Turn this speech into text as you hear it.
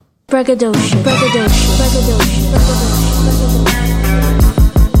Braggadocio, braggadocio, braggadocio,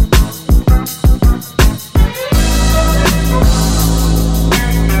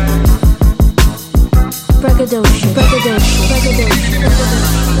 braggadocio, braggadocio, braggadocio, braggadocio.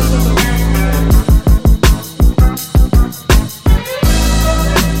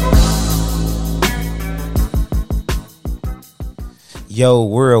 Yo,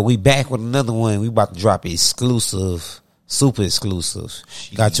 world, we back with another one. We about to drop exclusive, super exclusive.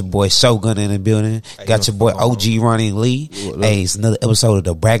 Got your boy Shogun in the building. Got your boy OG Ronnie Lee. Hey, it's another episode of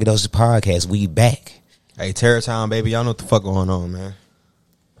the Braggadocio Podcast. We back. Hey, Terror Town, baby. Y'all know what the fuck going on, man.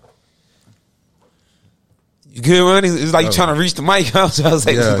 You good, Ronnie? It's like you trying to reach the mic. I was just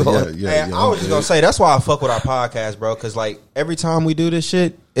Hey, I was just going to say, that's why I fuck with our podcast, bro. Because, like, every time we do this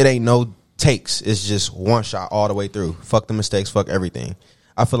shit, it ain't no takes. It's just one shot all the way through. Fuck the mistakes, fuck everything.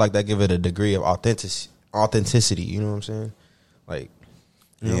 I feel like that give it a degree of authenticity. You know what I'm saying? Like,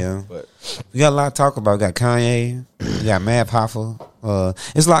 you know, yeah. But we got a lot to talk about. We got Kanye. We got Mad Hoffa.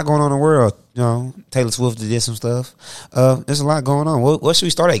 There's a lot going on in the world. You know, Taylor Swift did some stuff. There's a lot going on. What should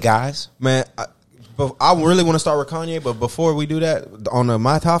we start at, guys? Man, I really want to start with Kanye, but before we do that, on the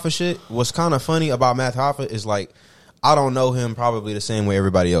Mad Hoffa shit, what's kind of funny about Mad Hoffa is, like, I don't know him probably the same way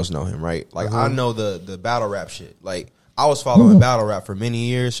everybody else know him, right? Like, I know the battle rap shit. Like, I was following battle rap for many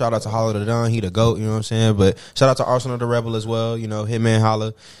years. Shout out to Holla the Don, he the GOAT, you know what I'm saying? But shout out to Arsenal the Rebel as well, you know, Hitman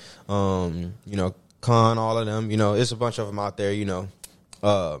Holla, you know, Khan, all of them, you know, it's a bunch of them out there, you know.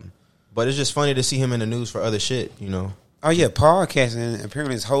 But it's just funny to see him in the news for other shit, you know. Oh yeah, podcasting.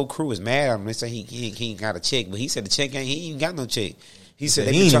 Apparently, his whole crew is mad at him. They say he ain't got a check, but he said the check ain't. He ain't got no check. He said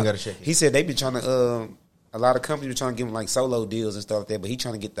he ain't even got a check. He said they been trying to. A lot of companies were trying to give him like solo deals and stuff like that, but he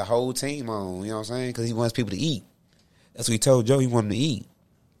trying to get the whole team on. You know what I'm saying? Because he wants people to eat. That's what he told Joe. He wanted them to eat.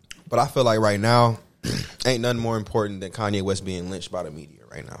 But I feel like right now, ain't nothing more important than Kanye West being lynched by the media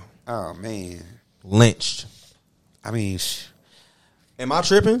right now. Oh man, lynched. I mean, am I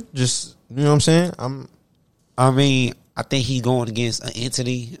tripping? Just, you know what I'm saying? I think he's going against an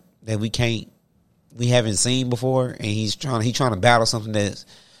entity that we haven't seen before, and he's trying to battle something that's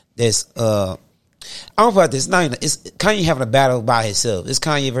I don't feel like this. It's Kanye having a battle by himself. It's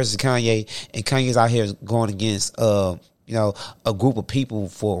Kanye versus Kanye, and Kanye's out here going against you know, a group of people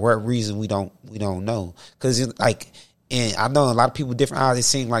for what reason we don't know. Because like, and I know a lot of people different eyes. It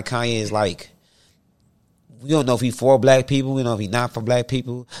seems like Kanye is like, we don't know if he's for black people. We don't know if he's not for black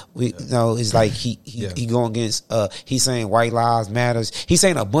people. You know, it's like he going against. He's saying white lives matters. He's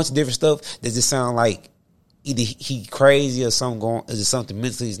saying a bunch of different stuff that just sound like either he crazy or something going. Is something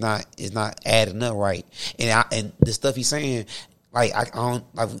mentally is not adding up right. And the stuff he's saying, like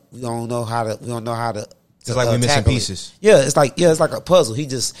we don't know how to. It's like we missing pieces. Yeah, it's like a puzzle. He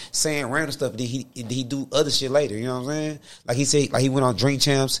just saying random stuff. And he do other shit later. You know what I'm saying? Like he said, like he went on Drink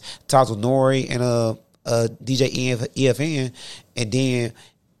Champs, talked with Nori and DJ EFN, and then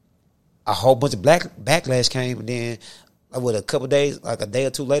a whole bunch of backlash came, and then with a couple days, like a day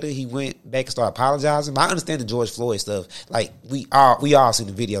or two later, he went back and started apologizing. But I understand the George Floyd stuff. Like we all seen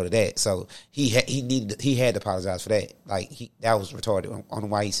the video of that, so he had to apologize for that. Like that was retarded on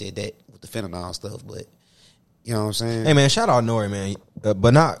why he said that with the fentanyl stuff. But you know what I'm saying? Hey man, shout out Nori, man,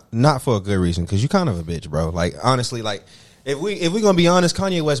 but not for a good reason, because you kind of a bitch, bro. Like honestly, like if we gonna be honest,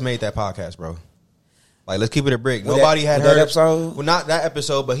 Kanye West made that podcast, bro. Like, let's keep it a brick. Nobody had heard that episode. Well, not that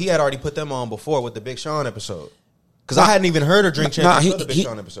episode, but he had already put them on before with the Big Sean episode. Because I hadn't even heard of Drink Champs until the Big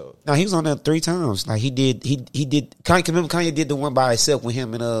Sean episode. No, he was on there 3 times. Like he did. Kanye did the one by himself with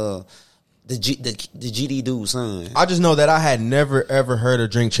him and the GD dude's son. I just know that I had never ever heard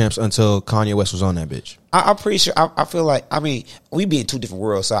of Drink Champs until Kanye West was on that bitch. I'm pretty sure. I feel like, I mean, we be in 2 different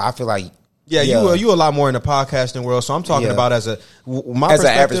worlds, so I feel like. Yeah, you a lot more in the podcasting world. So I'm talking about as an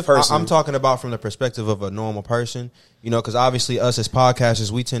average person. I'm talking about from the perspective of a normal person. You know, because obviously us as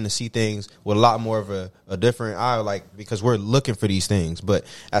podcasters, we tend to see things with a lot more of a different eye, like because we're looking for these things. But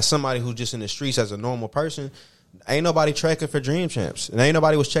as somebody who's just in the streets as a normal person, ain't nobody checking for Dream Champs, and ain't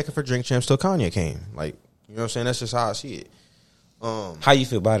nobody was checking for Drink Champs till Kanye came. Like, you know what I'm saying? That's just how I see it. How you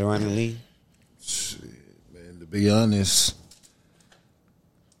feel about it, Ronnie Lee? Shit, man, to be honest,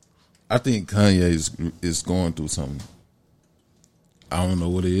 I think Kanye is going through something. I don't know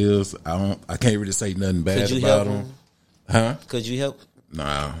what it is. I can't really say nothing bad about him. Huh? Could you help?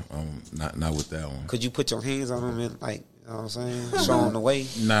 Nah, not with that one. Could you put your hands on him and, like, you know what I'm saying, show him the way?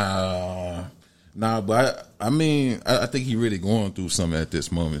 Nah, but I mean, I think he really going through something at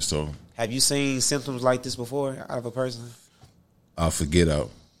this moment. So, have you seen symptoms like this before out of a person? I'll forget out.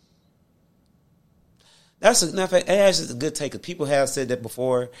 That's a good take. 'Cause people have said that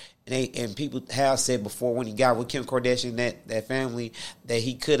before, and people have said before when he got with Kim Kardashian, that family, that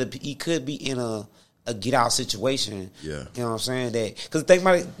he could be in a get out situation. Yeah, you know what I'm saying? That because think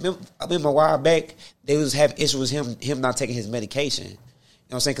about it. I remember a while back they was having issues with him not taking his medication. You know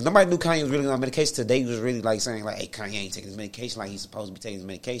what I'm saying? Because nobody knew Kanye was really on medication. Today was really like saying like, "Hey, Kanye ain't taking his medication like he's supposed to be taking his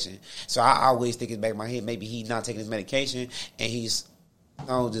medication." So I always think in the back of my head, maybe he's not taking his medication and he's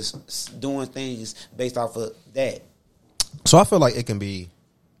just doing things based off of that. So I feel like it can be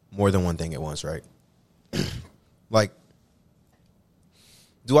more than one thing at once, right? Like,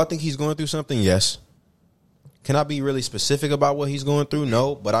 do I think he's going through something? Yes. Can I be really specific about what he's going through?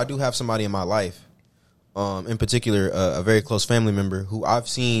 No, but I do have somebody in my life, in particular, a very close family member who I've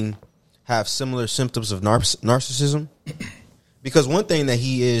seen have similar symptoms of narcissism. Because one thing that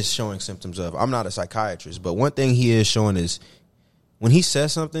he is showing symptoms of, I'm not a psychiatrist, but one thing he is showing is when he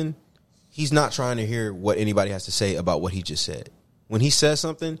says something, he's not trying to hear what anybody has to say about what he just said. When he says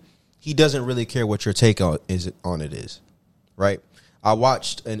something, he doesn't really care what your take on it is, right? I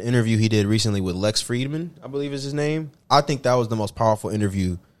watched an interview he did recently with Lex Friedman, I believe is his name. I think that was the most powerful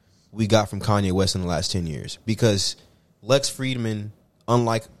interview we got from Kanye West in the last 10 years. Because Lex Friedman,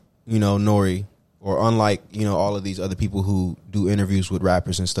 unlike, Nori, or unlike, all of these other people who do interviews with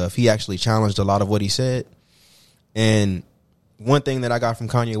rappers and stuff, he actually challenged a lot of what he said. And one thing that I got from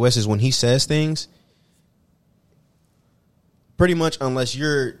Kanye West is when he says things, pretty much unless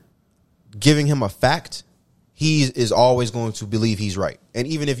you're giving him a fact, he is always going to believe he's right. And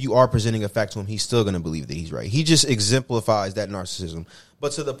even if you are presenting a fact to him, he's still going to believe that he's right. He just exemplifies that narcissism.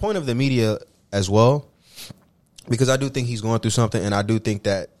 But to the point of the media as well, because I do think he's going through something, and I do think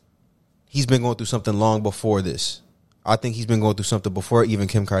that he's been going through something long before this. I think he's been going through something before even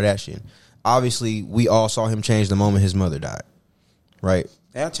Kim Kardashian. Obviously, we all saw him change the moment his mother died, right?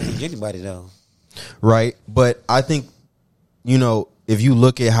 That'll change anybody, though. Right? But I think, if you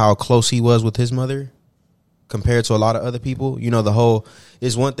look at how close he was with his mother compared to a lot of other people, the whole,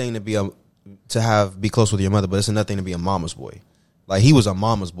 it's one thing to be close with your mother, but it's another thing to be a mama's boy. Like, he was a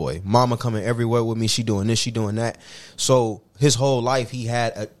mama's boy. Mama coming everywhere with me. She doing this, she doing that. So his whole life, he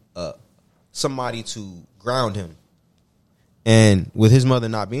had somebody to ground him. And with his mother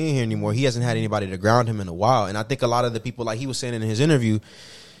not being here anymore, he hasn't had anybody to ground him in a while. And I think a lot of the people, like he was saying in his interview,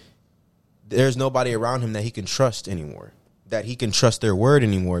 there's nobody around him that he can trust anymore, that he can trust their word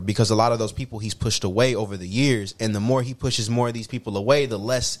anymore, because a lot of those people he's pushed away over the years. And the more he pushes more of these people away, the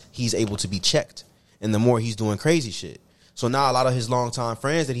less he's able to be checked. And the more he's doing crazy shit. So now a lot of his longtime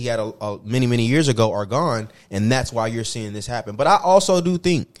friends that he had many, many years ago are gone. And that's why you're seeing this happen. But I also do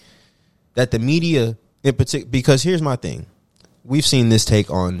think that the media in particular, because here's my thing. We've seen this take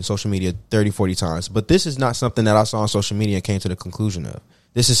on social media 30, 40 times. But this is not something that I saw on social media and came to the conclusion of.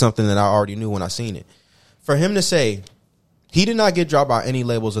 This is something that I already knew when I seen it. For him to say he did not get dropped by any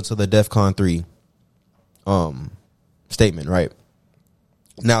labels until the DEFCON 3 statement, right?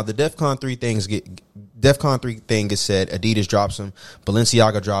 Now the DEFCON 3 thing gets said. Adidas drops him,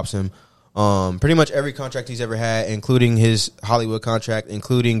 Balenciaga drops him. Pretty much every contract he's ever had, including his Hollywood contract,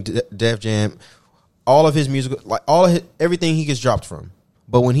 including Def Jam, all of his music, like everything he gets dropped from.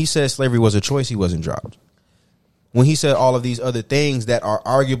 But when he said slavery was a choice, he wasn't dropped. When he said all of these other things that are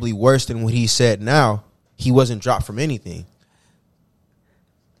arguably worse than what he said now, he wasn't dropped from anything.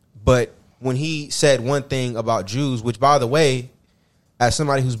 But when he said one thing about Jews, which, by the way, as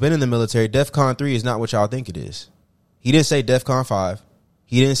somebody who's been in the military, DEFCON 3 is not what y'all think it is. He didn't say DEFCON 5.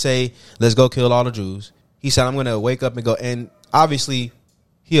 He didn't say, let's go kill all the Jews. He said, I'm going to wake up and go. And obviously,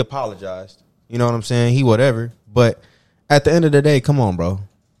 he apologized. You know what I'm saying? He whatever. But at the end of the day, come on, bro.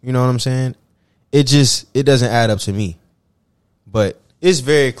 You know what I'm saying? It doesn't add up to me. But it's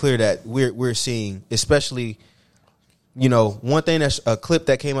very clear that we're seeing, especially, one thing, that's a clip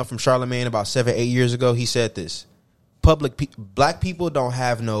that came up from Charlemagne about 7-8 years ago. He said this: black people don't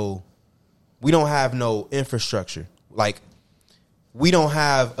have no infrastructure. Like, we don't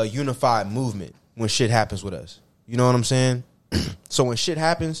have a unified movement when shit happens with us. You know what I'm saying? So when shit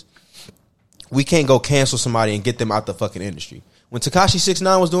happens, we can't go cancel somebody and get them out the fucking industry. When Tekashi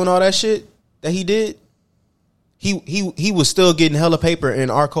 6ix9ine was doing all that shit that he did, he was still getting hella paper in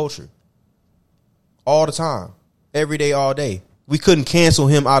our culture all the time, every day, all day. We couldn't cancel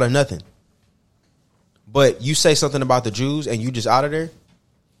him out of nothing. But you say something about the Jews and you just out of there?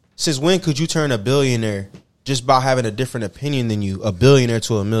 Since when could you turn a billionaire just by having a different opinion than you, a billionaire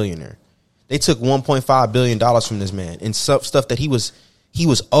to a millionaire? They took $1.5 billion from this man and stuff that he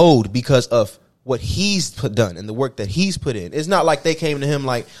was owed because of what he's done and the work that he's put in. It's not like they came to him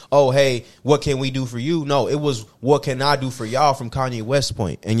like, oh, hey, what can we do for you? No, it was, what can I do for y'all from Kanye West's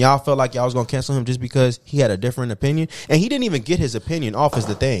point. And y'all felt like y'all was going to cancel him just because he had a different opinion. And he didn't even get his opinion off is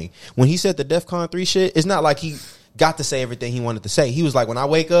the thing. When he said the DEFCON 3 shit, it's not like he got to say everything he wanted to say. He was like, when I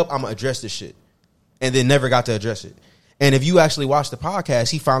wake up, I'm going to address this shit. And then never got to address it. And if you actually watch the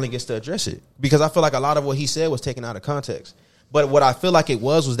podcast, he finally gets to address it. Because I feel like a lot of what he said was taken out of context. But what I feel like it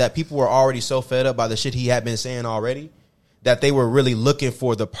was that people were already so fed up by the shit he had been saying already that they were really looking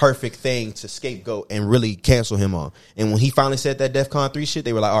for the perfect thing to scapegoat and really cancel him on. And when he finally said that DEFCON 3 shit,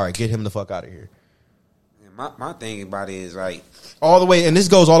 they were like, all right, get him the fuck out of here. My thing about it is like all the way, and this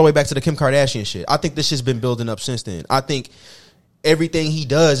goes all the way back to the Kim Kardashian shit. I think this shit's been building up since then. I think everything he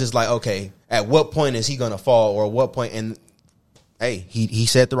does is like, okay, at what point is he gonna fall or what point? And hey, he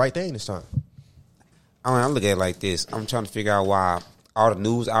said the right thing this time. I look at it like this. I'm trying to figure out why all the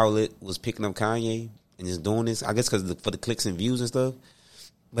news outlet was picking up Kanye and just doing this. I guess because for the clicks and views and stuff.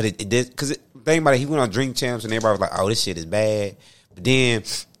 But it did, because think about it, he went on Drink Champs and everybody was like, oh, this shit is bad. But then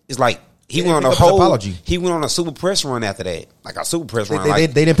it's like he went on a whole apology. He went on a super press run after that, like a super press run. They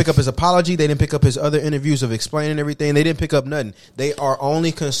didn't pick up his apology. They didn't pick up his other interviews of explaining everything. They didn't pick up nothing. They are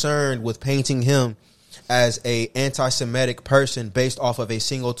only concerned with painting him as a anti-Semitic person based off of a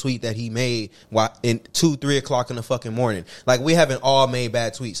single tweet that he made in 2-3 o'clock in the fucking morning. Like, we haven't all made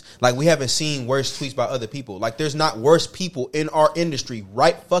bad tweets. Like, we haven't seen worse tweets by other people. Like, there's not worse people in our industry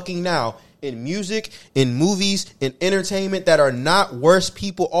right fucking now in music, in movies, in entertainment that are not worse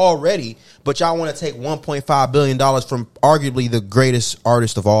people already, but y'all want to take $1.5 billion from arguably the greatest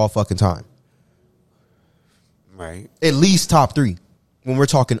artist of all fucking time. Right. At least top 3 when we're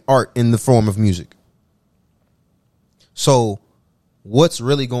talking art in the form of music. So, what's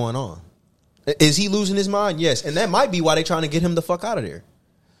really going on? Is he losing his mind? Yes. And that might be why they're trying to get him the fuck out of there.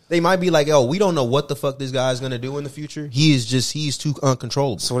 They might be like, oh, we don't know what the fuck this guy's going to do in the future. He's too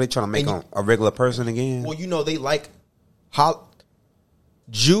uncontrollable. So, they trying to make him a regular person again? Well, you know, they like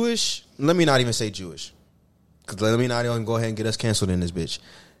Jewish. Let me not even say Jewish. Because let me not even go ahead and get us canceled in this bitch.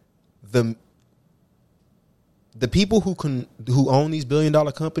 The people who own these $1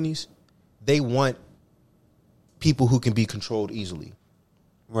 billion companies, they want people who can be controlled easily.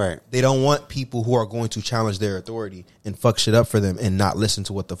 Right. They don't want people who are going to challenge their authority and fuck shit up for them and not listen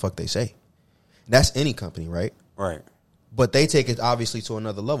to what the fuck they say. That's any company, right? Right. But they take it obviously to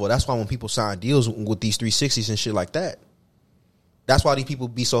another level. That's why when people sign deals with these 360s and shit like that, that's why these people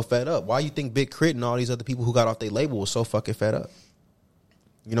be so fed up. Why you think Big Crit and all these other people who got off their label was so fucking fed up?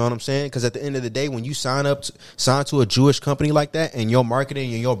 You know what I'm saying? Because at the end of the day, when you sign to a Jewish company like that and your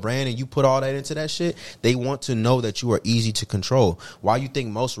marketing and your brand and you put all that into that shit, they want to know that you are easy to control. Why you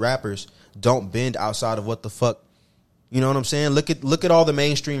think most rappers don't bend outside of what the fuck? You know what I'm saying? Look at all the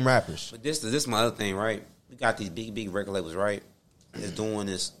mainstream rappers. But this is my other thing, right? We got these big record labels, right? That's doing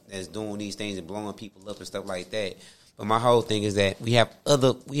these things and blowing people up and stuff like that. But my whole thing is that we have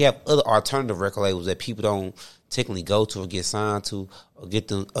other alternative record labels that people don't technically go to or get signed to or get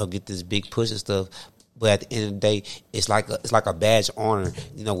this big push and stuff. But at the end of the day, it's like a badge of honor,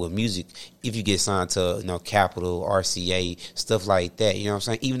 you know, with music. If you get signed to, you know, Capitol, RCA, stuff like that, you know what I'm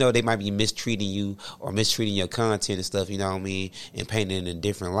saying? Even though they might be mistreating you or mistreating your content and stuff, you know what I mean, and painting it in a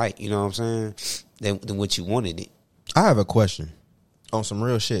different light, you know what I'm saying, than what you wanted it. I have a question on some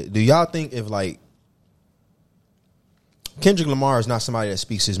real shit. Do y'all think if, like, Kendrick Lamar is not somebody that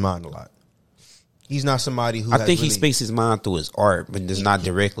speaks his mind a lot? He's not somebody who I think he speaks his mind through his art, but just not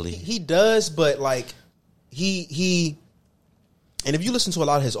directly. He does, but like he and if you listen to a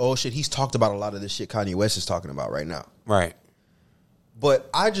lot of his old shit, he's talked about a lot of this shit Kanye West is talking about right now. Right. But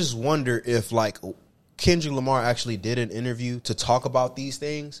I just wonder if like Kendrick Lamar actually did an interview to talk about these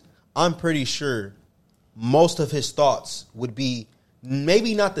things. I'm pretty sure most of his thoughts would be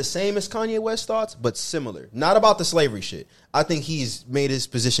maybe not the same as Kanye West's thoughts, but similar. Not about the slavery shit. I think he's made his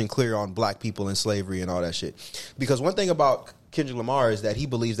position clear on black people and slavery and all that shit. Because one thing about Kendrick Lamar is that he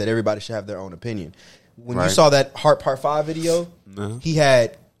believes that everybody should have their own opinion. When you saw that Heart Part 5 video, he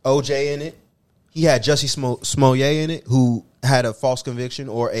had OJ in it. He had Jussie Smollett in it, who had a false conviction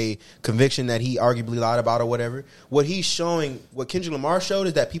or a conviction that he arguably lied about or whatever. What Kendrick Lamar showed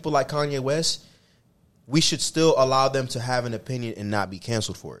is that people like Kanye West, we should still allow them to have an opinion and not be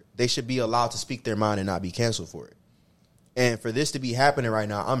canceled for it. They should be allowed to speak their mind and not be canceled for it. And for this to be happening right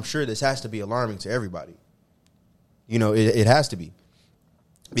now, I'm sure this has to be alarming to everybody. You know, it has to be.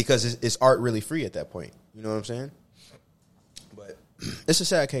 Because it's art really free at that point. You know what I'm saying? But it's a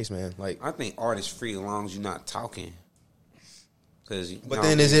sad case, man. Like, I think art is free as long as you're not talking. But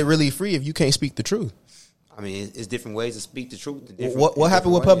then is it really free if you can't speak the truth? I mean, it's different ways to speak the truth. What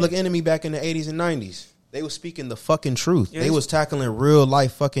happened with Public Enemy back in the 80s and 90s? They was speaking the fucking truth. They was tackling real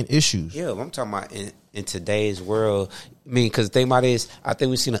life fucking issues. Yeah, I'm talking about in today's world. I mean, because the thing about it is, I think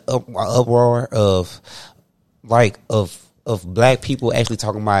we've seen an uproar of black people actually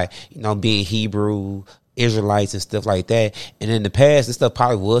talking about, you know, being Hebrew, Israelites and stuff like that. And in the past, this stuff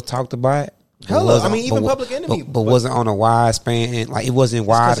probably was talked about. Hell, I mean, even Public Enemy. But wasn't on a wide span. Like, it wasn't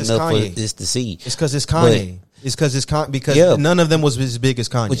wide enough for this to see. It's because it's Kanye. Because none of them was as big as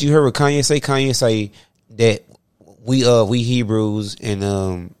Kanye. But you heard what Kanye say? Kanye say that we Hebrews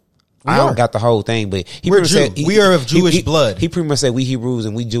and I don't got the whole thing, but we are of Jewish blood. He pretty much said we Hebrews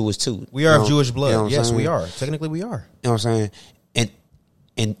and we Jewish too. We are of Jewish blood. You know yes, we are. Technically, we are. You know what I'm saying?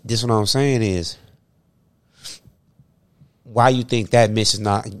 And this what I'm saying is, why you think that message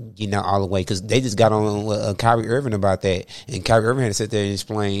not getting out all the way? Because they just got on Kyrie Irving about that, and Kyrie Irving had to sit there and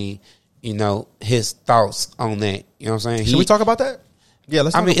explain, you know, his thoughts on that. You know what I'm saying? Should we talk about that? Yeah,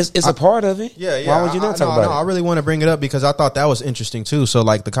 let's. I mean, it's a part of it. Yeah. Why would you not talk about it? I really want to bring it up because I thought that was interesting too. So,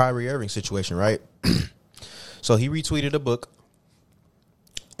 like the Kyrie Irving situation, right? So he retweeted a book,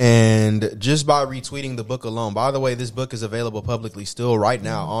 and just by retweeting the book alone, by the way, this book is available publicly still right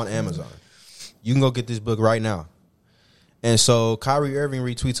now on Amazon. You can go get this book right now. And so Kyrie Irving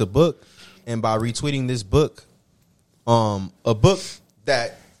retweets a book, and by retweeting this book, a book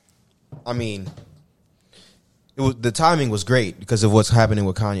that, I mean, the timing was great because of what's happening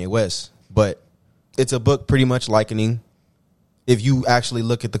with Kanye West, but it's a book pretty much likening, if you actually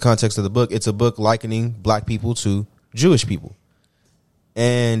look at the context of the book, it's a book likening black people to Jewish people.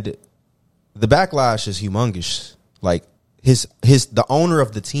 And the backlash is humongous. Like the owner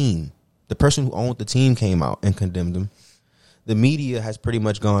of the team, the person who owned the team came out and condemned him. The media has pretty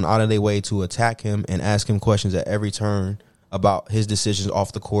much gone out of their way to attack him and ask him questions at every turn about his decisions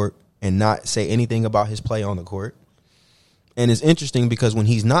off the court and not say anything about his play on the court. And it's interesting because when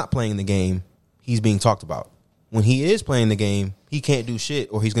he's not playing the game, he's being talked about. When he is playing the game, he can't do shit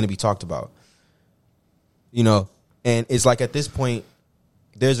or he's going to be talked about. You know, and it's like at this point,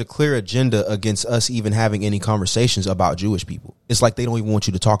 there's a clear agenda against us even having any conversations about Jewish people. It's like they don't even want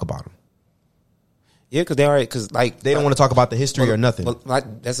you to talk about them. Yeah, because they don't want to talk about the history or nothing. But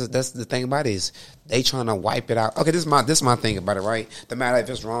like that's the thing about it is they trying to wipe it out. Okay, this is my thing about it, right? No matter if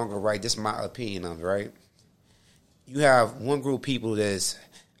it's wrong or right, this is my opinion of it, right? You have one group of people that's,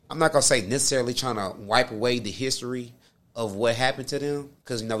 I'm not gonna say necessarily trying to wipe away the history of what happened to them,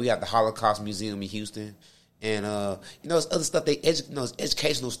 because you know we got the Holocaust Museum in Houston, and you know it's other stuff. It's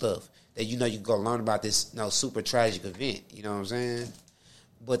educational stuff that you can go learn about this super tragic event. You know what I'm saying?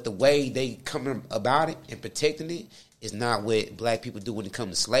 But the way they come about it and protecting it is not what black people do when it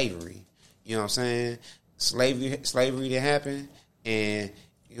comes to slavery. You know what I'm saying? Slavery that happened, and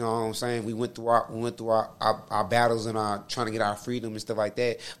you know what I'm saying. We went through our battles and our trying to get our freedom and stuff like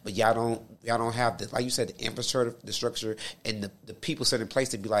that. But y'all don't have the, like you said, the infrastructure, the structure, and the people set in place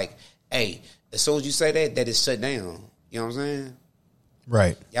to be like, hey, as soon as you say that is shut down. You know what I'm saying?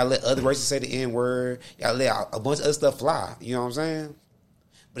 Right. Y'all let other races say the N-word. Y'all let a bunch of other stuff fly. You know what I'm saying?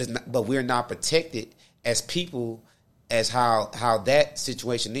 But we're not protected as people as how that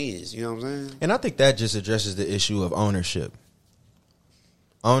situation is. You know what I'm saying? And I think that just addresses the issue of ownership.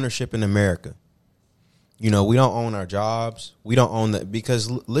 Ownership in America. You know, we don't own our jobs. We don't own that,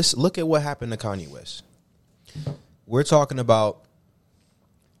 because let's look at what happened to Kanye West. We're talking about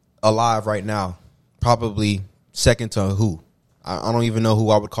alive right now, probably second to who? I don't even know who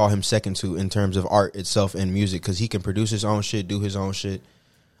I would call him second to in terms of art itself and music, because he can produce his own shit, do his own shit.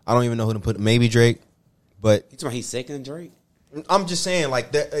 I don't even know who to put. Maybe Drake, but you talking about he's second to Drake? I'm just saying,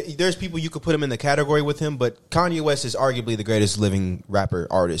 like, there's people you could put him in the category with him, but Kanye West is arguably the greatest living rapper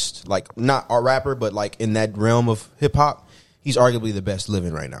artist. Like, not a rapper, but like in that realm of hip hop, he's arguably the best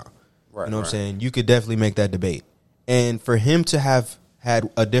living right now. Right, you know what I'm saying? You could definitely make that debate. And for him to have had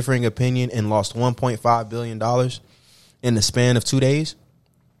a differing opinion and lost $1.5 billion in the span of 2 days,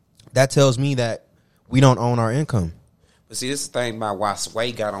 that tells me that we don't own our income. But see, this is the thing about why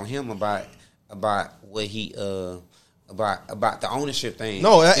Sway got on him about what he about the ownership thing.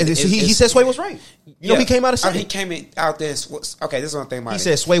 No, he said Sway was right. You know, he came out of he came out there. Okay, this is one thing about he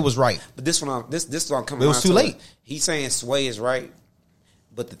said Sway was right, but this one, this is what I'm coming. It was too late. He's saying Sway is right,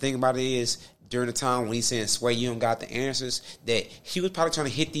 but the thing about it is, during the time when he's saying Sway, you don't got the answers, that he was probably trying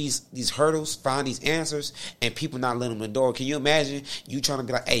to hit these hurdles, find these answers, and people not letting him in the door. Can you imagine you trying to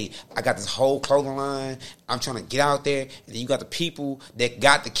be like, hey, I got this whole clothing line, I'm trying to get out there, and then you got the people that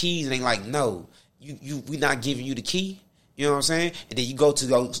got the keys, and they like, no, we not giving you the key. You You know what I'm saying? And then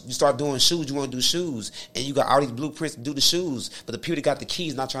you start doing shoes. You want to do shoes, and you got all these blueprints to do the shoes. But the people that got the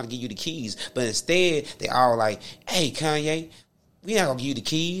keys not trying to give you the keys. But instead, they all like, "Hey, Kanye, we not gonna give you the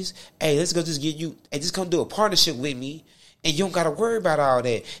keys. Hey, let's go just get you. Hey, just come do a partnership with me, and you don't gotta worry about all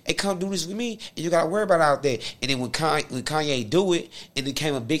that. Hey, come do this with me, and you gotta worry about all that." And then when Kanye do it, it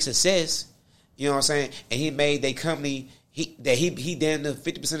became a big success. You know what I'm saying? And he made their company. He damn near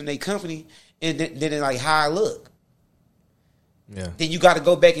 50% of their company, and then they like, "How I look." Yeah. Then you got to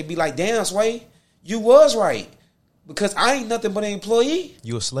go back and be like, "Damn, Sway, you was right, because I ain't nothing but an employee.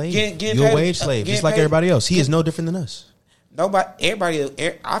 You a slave. Getting You a paid, wage slave, just like paid. everybody else. He is no different than us. I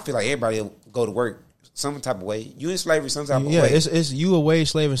feel like everybody will go to work some type of way. You in slavery some type of way. Yeah, it's you a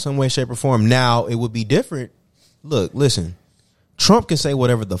wage slave in some way, shape, or form. Now it would be different. Look, listen, Trump can say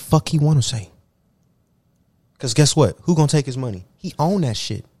whatever the fuck he want to say. Because guess what? Who gonna take his money? He own that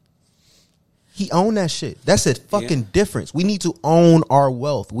shit. He own that shit. That's a fucking difference. We need to own our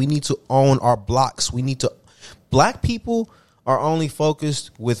wealth. We need to own our blocks. Black people are only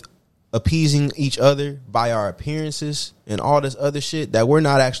focused with appeasing each other by our appearances and all this other shit, that we're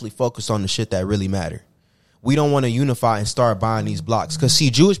not actually focused on the shit that really matter. We don't want to unify and start buying these blocks. Because see,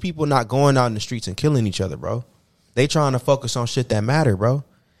 Jewish people not going out in the streets and killing each other, bro. They trying to focus on shit that matter, bro.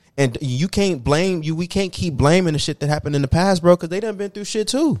 And you can't blame you. We can't keep blaming the shit that happened in the past, bro, because they done been through shit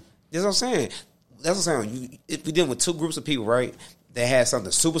too. That's what I'm saying. If we dealing with two groups of people, right, that had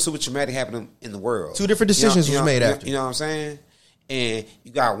something super, super traumatic happen in the world. Two different decisions was made after. You know what I'm saying? And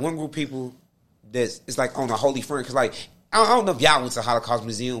you got one group of people it's like on the holy front. Because, like, I don't know if y'all went to the Holocaust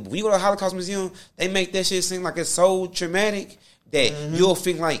Museum, but when you go to the Holocaust Museum, they make that shit seem like it's so traumatic that you'll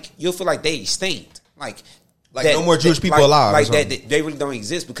feel like they extinct. Like no more Jewish people alive. Like that they really don't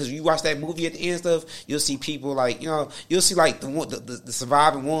exist, because when you watch that movie at the end and stuff, you'll see people like, you'll see like the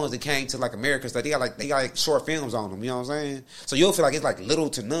surviving ones that came to like America stuff. They got like short films on them. You know what I'm saying? So you'll feel like it's like little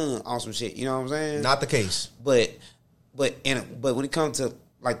to none on some shit. You know what I'm saying? Not the case. But when it comes to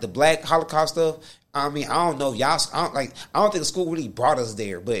like the Black Holocaust stuff, I mean, I don't know if y'all. I don't think the school really brought us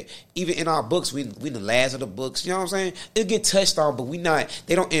there. But even in our books, we the last of the books. You know what I'm saying? It get touched on, but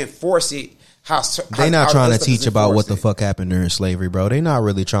they don't enforce it. They not trying to teach about what the fuck happened during slavery, bro. They not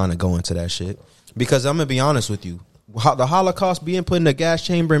really trying to go into that shit. Because I'm gonna be honest with you, the Holocaust, being put in a gas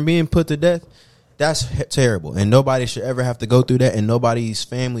chamber and being put to death, that's terrible, and nobody should ever have to go through that, and nobody's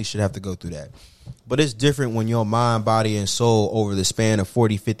family should have to go through that. But it's different when your mind, body, and soul over the span of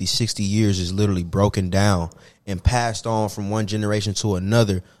 40, 50, 60 years is literally broken down and passed on from one generation to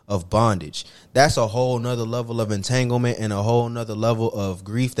another of bondage. That's a whole nother level of entanglement and a whole nother level of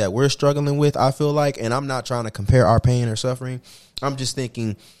grief that we're struggling with, I feel like. And I'm not trying to compare our pain or suffering. I'm just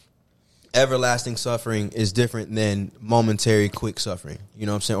thinking everlasting suffering is different than momentary quick suffering. You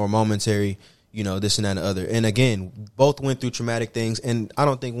know what I'm saying? Or momentary, this and that and the other. And again, both went through traumatic things, and I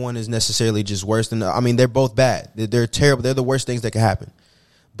don't think one is necessarily just worse than the other. I mean, they're both bad. They're terrible. They're the worst things that can happen.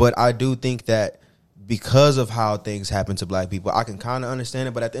 But I do think that because of how things happen to black people, I can kind of understand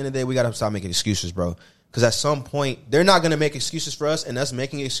it. But at the end of the day, we got to stop making excuses, bro. Because at some point, they're not going to make excuses for us, and us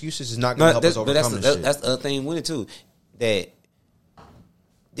making excuses is not going to help us overcome this shit. That's the other thing with it, too, that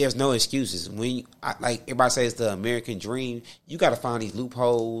there's no excuses. Like everybody says, the American dream, you got to find these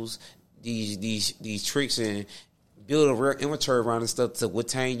loopholes, these tricks, and build a real inventory around this stuff to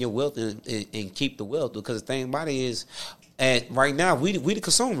retain your wealth and keep the wealth. Because the thing about it is, right now, we the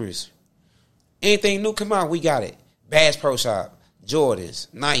consumers. Anything new come out, we got it. Bass Pro Shop, Jordans,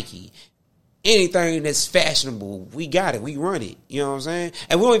 Nike, anything that's fashionable, we got it. We run it. You know what I'm saying?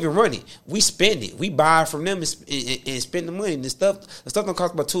 And we don't even run it. We spend it. We buy from them and spend the money. The stuff don't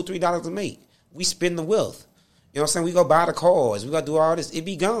cost about $2-3 to make. We spend the wealth. You know what I'm saying? We go buy the cars. We got to do all this. It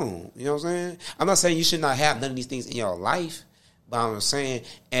be gone. You know what I'm saying? I'm not saying you should not have none of these things in your life, but I'm saying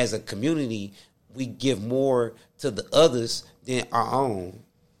as a community, we give more to the others than our own.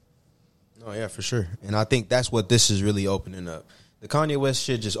 Oh, yeah, for sure. And I think that's what this is really opening up. The Kanye West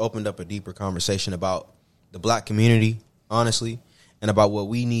shit just opened up a deeper conversation about the black community, honestly, and about what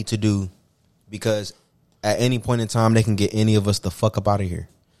we need to do, because at any point in time, they can get any of us the fuck up out of here.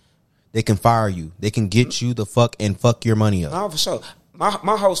 They can fire you. They can get you the fuck and fuck your money up. No, for sure.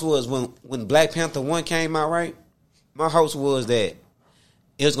 My hopes was when Black Panther 1 came out, right? My hopes was that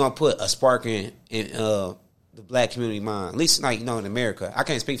it was going to put a spark in the black community mind, at least in America. I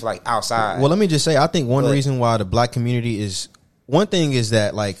can't speak for like outside. Well, let me just say, I think one reason why the black community is, one thing is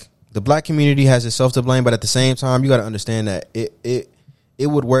that like the black community has itself to blame, but at the same time, you got to understand that it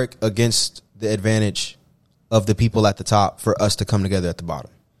would work against the advantage of the people at the top for us to come together at the bottom.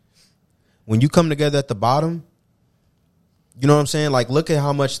 When you come together at the bottom, You know what I'm saying? Like, look at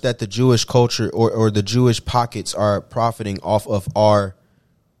how much that the Jewish culture or the Jewish pockets are profiting off of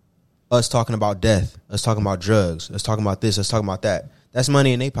us talking about death, us talking about drugs, us talking about this, us talking about that. That's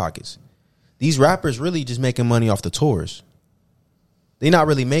money in their pockets. These rappers really just making money off the tours. They're not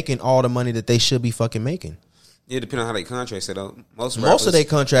really making all the money that they should be fucking making. Yeah, depending on how they contracts set up. Most of their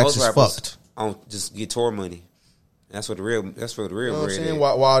contracts is fucked. Just get tour money. That's what the real. That's what the real. You know what I'm saying?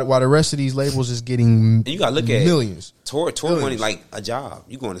 While the rest of these labels is getting and you gotta look at millions. Tour money like a job.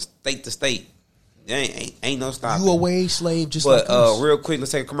 You going to state. There ain't no stopping. You a wage slave just but, like us. Real quick,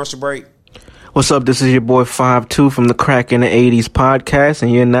 let's take a commercial break. What's up? This is your boy 5'2" from the Crack in the 80s podcast,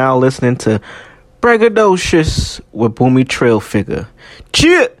 and you're now listening to Braggadocious with Boomy Trail Figure.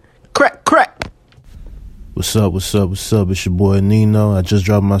 Cheer! Crack! What's up? It's your boy Nino. I just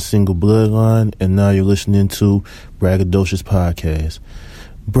dropped my single Bloodline, and now you're listening to Braggadocious Podcast.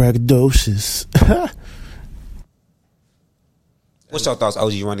 Braggadocious. What's your thoughts,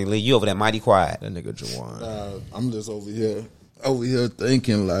 OG Ronnie Lee? You over there mighty quiet. That nigga Jawan. I'm just over here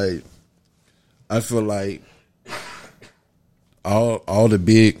thinking like, I feel like all the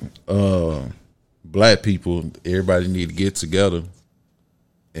big black people, everybody need to get together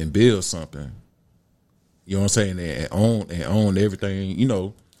and build something. You know what I'm saying? And own everything. You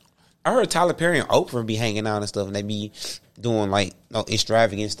know, I heard Tyler Perry and Oprah be hanging out and stuff, and they be doing like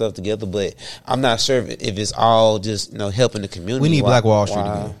extravagant stuff together. But I'm not sure if it's all just helping the community. We need Black Wall Street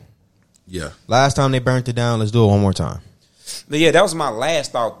again. Yeah. Last time they burnt it down, let's do it one more time. But yeah, that was my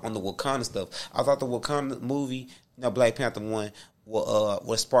last thought on the Wakanda stuff. I thought the Wakanda movie, Black Panther one,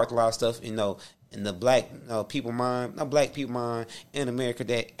 will spark a lot of stuff, in the black people mind, not black people mind in America,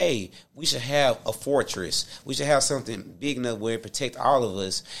 that, hey, we should have a fortress. We should have something big enough where it protect all of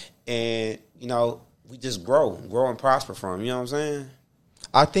us. And, we just grow and prosper from, you know what I'm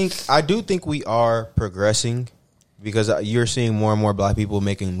saying? I do think we are progressing, because you're seeing more and more black people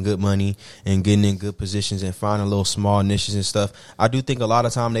making good money and getting in good positions and finding little small niches and stuff. I do think a lot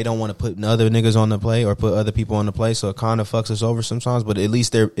of time they don't want to put other niggas on the play or put other people on the play, so it kind of fucks us over sometimes. But at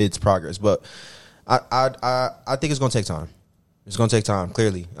least it's progress. But I think it's gonna take time. It's gonna take time.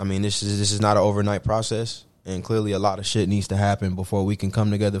 Clearly, I mean, this is not an overnight process, and clearly a lot of shit needs to happen before we can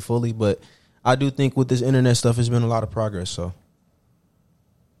come together fully. But I do think with this internet stuff, there's been a lot of progress. So,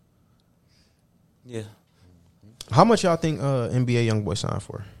 yeah. How much y'all think NBA YoungBoy signed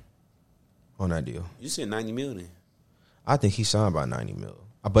for on that deal? You said $90 million. I think he signed by $90 million,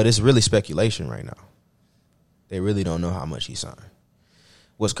 but it's really speculation right now. They really don't know how much he signed.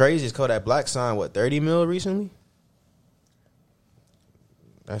 What's crazy is Kodak Black signed $30 million recently.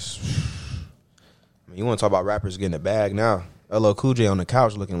 You want to talk about rappers getting a bag now? LL Cool J on the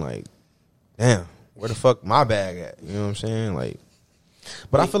couch looking like, damn, where the fuck my bag at? You know what I'm saying? Like,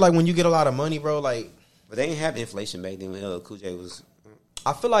 but I feel like when you get a lot of money, bro, like. But they didn't have inflation back then when LL Cool J was.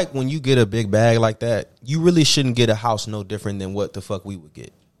 I feel like when you get a big bag like that, you really shouldn't get a house no different than what the fuck we would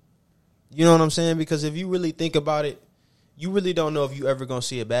get. You know what I'm saying? Because if you really think about it, you really don't know if you ever gonna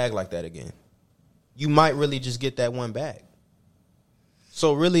see a bag like that again. You might really just get that one bag.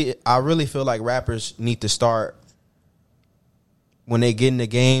 So really, I really feel like rappers need to start, when they get in the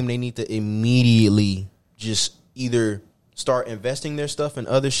game, they need to immediately just either start investing their stuff in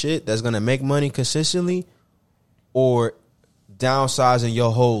other shit that's gonna make money consistently, or downsizing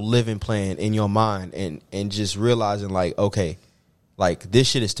your whole living plan in your mind and just realizing like, okay, like this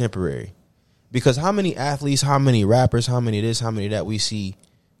shit is temporary. Because how many athletes, how many rappers, how many this, how many that we see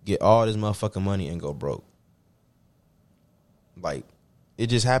get all this motherfucking money and go broke? Like, it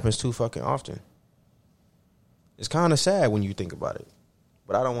just happens too fucking often. It's kind of sad when you think about it.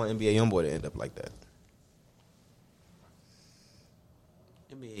 But I don't want NBA YoungBoy to end up like that.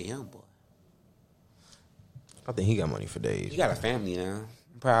 NBA YoungBoy. I think he got money for days. He got a family now.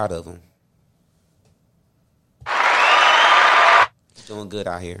 I'm proud of him. Doing good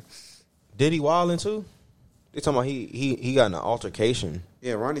out here. Diddy wildin' too? They talking about he got in an altercation.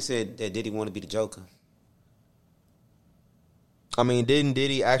 Yeah, Ronnie said that Diddy want to be the Joker. I mean, didn't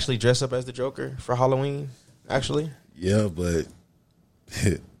Diddy actually dress up as the Joker for Halloween? Actually, yeah, but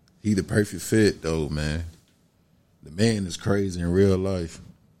he the perfect fit though, man. The man is crazy in real life.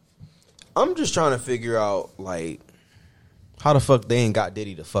 I'm just trying to figure out like how the fuck they ain't got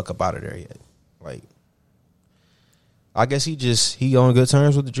Diddy the fuck up out of there yet. Like, I guess he on good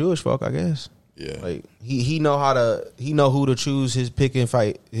terms with the Jewish folk, I guess. Yeah. Like he know who to choose his pick and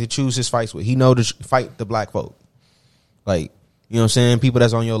fight. He choose his fights with. He know to fight the black folk. Like, you know what I'm saying? People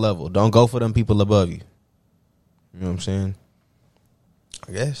that's on your level. Don't go for them people above you. You know what I'm saying?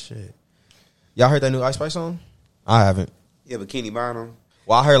 I guess shit. Y'all heard that new Ice Spice song? I haven't. Yeah, Bikini Bottom.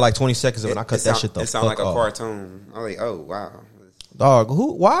 Well, I heard like 20 seconds of it. And I cut that shit the It sounds like fuck a off. cartoon. I'm like, oh wow. Dog,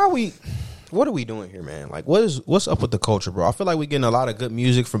 what are we doing here, man? Like, what's up with the culture, bro? I feel like we're getting a lot of good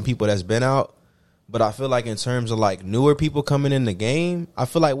music from people that's been out, but I feel like in terms of like newer people coming in the game, I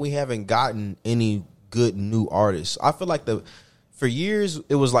feel like we haven't gotten any good new artists. I feel like for years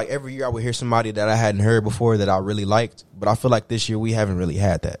it was like every year I would hear somebody that I hadn't heard before that I really liked, but I feel like this year we haven't really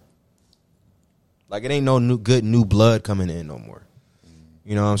had that. Like, it ain't no good new blood coming in no more.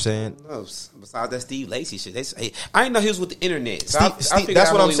 You know what I'm saying? No, besides that Steve Lacy shit, I didn't know he was with the internet. So Steve,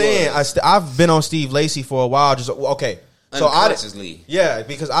 that's what I'm saying. I've been on Steve Lacy for a while. Just okay, so unconsciously, yeah,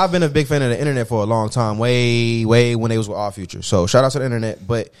 because I've been a big fan of the internet for a long time, way when they was with Odd Future. So shout out to the internet.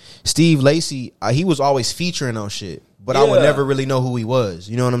 But Steve Lacy, he was always featuring on shit, but I would never really know who he was.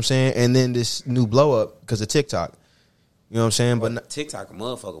 You know what I'm saying? And then this new blow up because of TikTok. You know what I'm saying? But TikTok a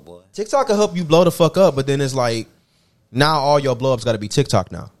motherfucker, boy. TikTok will help you blow the fuck up, but then it's like, now all your blow ups got to be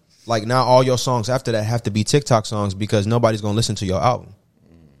TikTok now. Like, now all your songs after that have to be TikTok songs because nobody's going to listen to your album.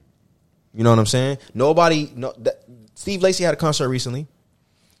 You know what I'm saying? Steve Lacy had a concert recently.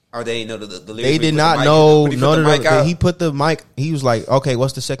 Oh, they didn't know the lyrics. They did not know. He put the mic. He was like, okay,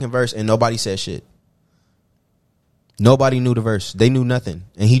 what's the second verse? And nobody said shit. Nobody knew the verse. They knew nothing.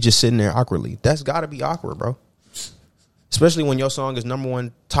 And he just sitting there awkwardly. That's got to be awkward, bro. Especially when your song is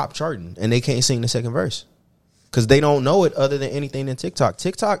 #1 top charting and they can't sing the second verse. Because they don't know it other than anything in TikTok.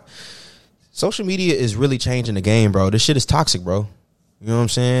 Social media is really changing the game, bro. This shit is toxic, bro. You know what I'm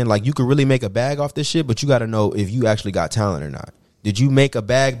saying? Like, you could really make a bag off this shit, but you got to know if you actually got talent or not. Did you make a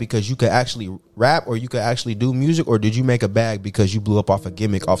bag because you could actually rap or you could actually do music, or did you make a bag because you blew up off a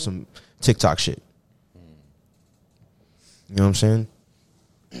gimmick off some TikTok shit? You know what I'm saying?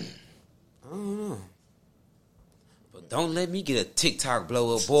 Don't let me get a TikTok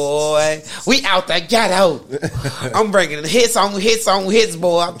blow up, boy. We out the ghetto. I'm bringing hits on hits,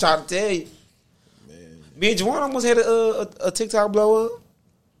 boy. I'm trying to tell you. Man. Me and Juwan almost had a TikTok blow up.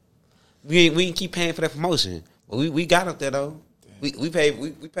 We didn't keep paying for that promotion. But we got up there though. We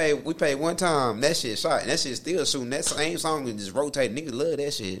paid one time. That shit shot, and that shit still shooting. That same song and just rotating. Niggas love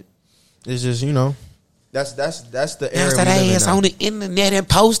that shit. It's just, you know, that's the era. That's that ass on the internet and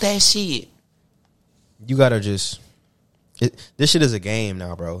post that shit. You gotta just. This shit is a game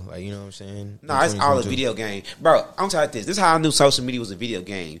now, bro. Like, you know what I'm saying? No, it's all a video game. Bro, I'm telling you this. This is how I knew social media was a video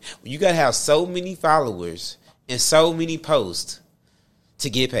game. You got to have so many followers and so many posts to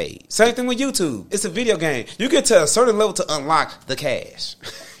get paid. Same thing with YouTube. It's a video game. You get to a certain level to unlock the cash.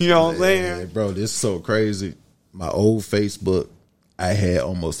 You know what I'm saying? Bro, this is so crazy. My old Facebook, I had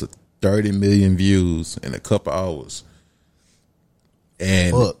almost 30 million views in a couple hours.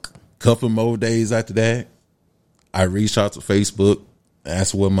 And a couple more days after that, I reached out to Facebook,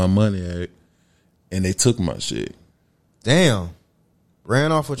 asked where my money at, and they took my shit. Damn.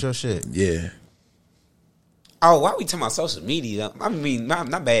 Ran off with your shit. Yeah. Oh, why we talking about social media? I mean,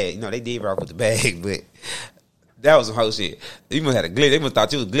 not bad. You know, they did rock with the bag, but that was some whole shit. You must have had a glitch. They must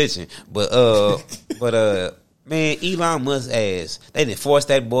thought you was glitching. But man, Elon Musk ass. They didn't force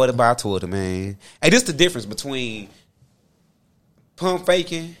that boy to buy Twitter, man. Hey, this the difference between pump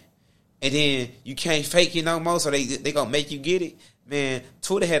faking and then you can't fake it no more, so they gonna make you get it. Man,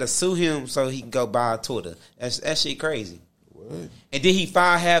 Twitter had to sue him so he can go buy Twitter. That shit crazy. What? And then he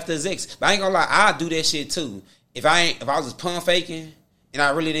fired half the execs. But I ain't gonna lie, I'd do that shit too. If I was just pump faking and I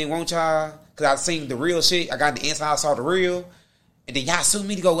really didn't want y'all, cause I seen the real shit, I got the inside, I saw the real, and then y'all sue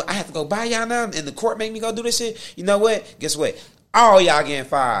me to go, I have to go buy y'all now, and the court make me go do this shit. You know what? Guess what? All y'all getting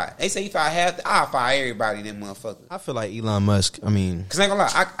fired. They say he fired half. I'll fire everybody in them motherfuckers. I feel like Elon Musk, I mean, cause I ain't gonna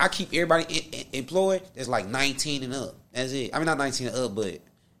lie, I keep everybody employed that's like 19 and up. That's it. I mean, not 19 and up, but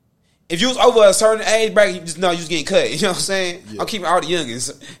if you was over a certain age bracket, you just know you was getting cut. You know what I'm saying? Yeah. I'm keeping all the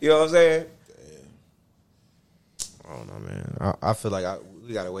youngins. You know what I'm saying? I don't know, man. I feel like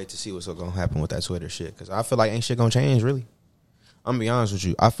we gotta wait to see what's gonna happen with that Twitter shit, because I feel like ain't shit gonna change really. I'm gonna be honest with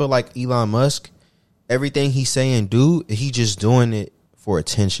you. I feel like Elon Musk, everything he's saying do, he just doing it for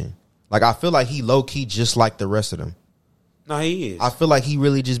attention. Like, I feel like he low key just like the rest of them. No, he is. I feel like he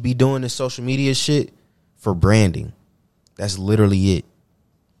really just be doing this social media shit for branding. That's literally it.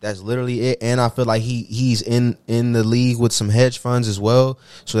 That's literally it. And I feel like he's in the league with some hedge funds as well,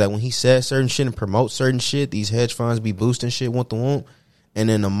 so that when he says certain shit and promotes certain shit, these hedge funds be boosting shit, want the womp, and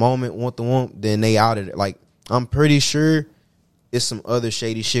in the moment want the womp, then they out of it. Like, I'm pretty sure it's some other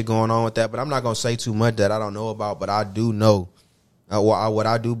shady shit going on with that, but I'm not gonna say too much that I don't know about. But I do know, what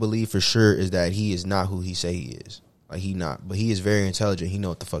I do believe for sure is that he is not who he say he is. Like, he not, but he is very intelligent. He know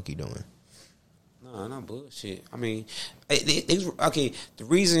what the fuck he doing. No, not bullshit. I mean, okay. I think the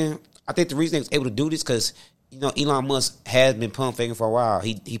reason they was able to do this because you know, Elon Musk has been pump faking for a while.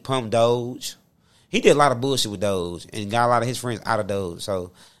 He pumped Doge. He did a lot of bullshit with Doge and got a lot of his friends out of Doge.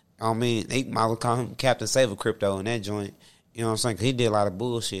 So, I mean, they might well call him Captain Save of Crypto in that joint. You know what I'm saying? 'Cause he did a lot of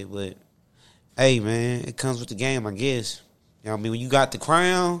bullshit. But, hey, man, it comes with the game, I guess. You know what I mean? When you got the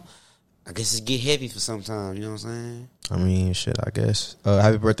crown, I guess it get heavy for some time. You know what I'm saying? I mean, shit, I guess.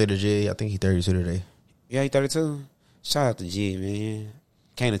 Happy birthday to Jay. I think he's 32 today. Yeah, he 32. Shout out to G, man.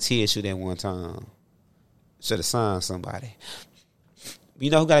 Came to TSU that one time. Should have signed somebody. You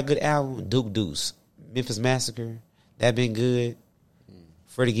know who got a good album? Duke Deuce. Memphis Massacre. That been good.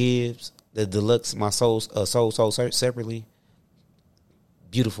 Freddie Gibbs. The Deluxe, My Soul Separately.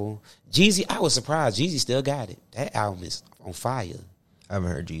 Beautiful. Jeezy, I was surprised. Jeezy still got it. That album is on fire. I haven't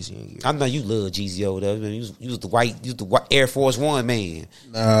heard Jeezy in years. I know you love Jeezy over there. You was the white Air Force One man.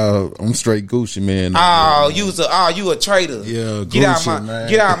 I'm straight Gucci, man. You a traitor. Yeah, get Gucci, out man.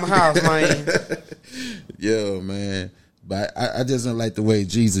 Get out of my house, man. Yeah, man. But I just don't like the way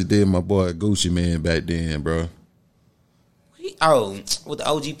Jeezy did my boy Gucci, man, back then, bro. With the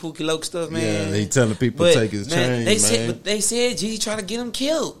OG Pookie Loke stuff, man. Yeah, he telling people to take his chain, they said Jeezy trying to get him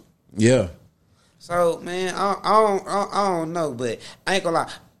killed. Yeah. So, man, I don't know, but I ain't gonna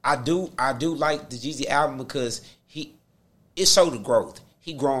lie. I do like the Jeezy album because it showed the growth.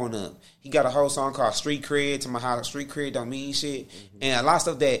 He growing up. He got a whole song called Street Cred, to my how street cred don't mean shit. And a lot of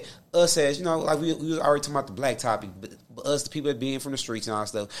stuff that us as, you know, like we was already talking about the black topic, but us, the people that being from the streets and all that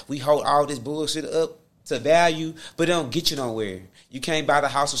stuff, we hold all this bullshit up to value, but it don't get you nowhere. You can't buy the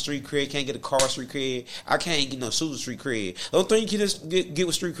house of street cred, can't get a car of street cred. I can't get no shoes of street cred. The only thing you can just get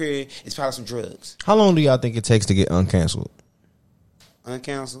with street cred is probably some drugs. How long do y'all think it takes to get uncanceled?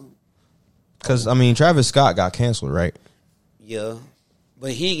 Uncanceled? Because, I mean, Travis Scott got canceled, right? Yeah.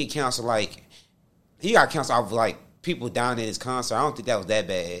 But he didn't get canceled like... He got canceled off like people down in his concert. I don't think that was that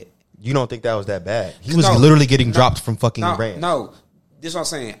bad. You don't think that was that bad? He was literally getting dropped from fucking brands. No. This is what I'm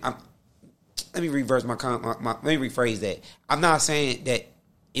saying. Let me reverse let me rephrase that. I'm not saying that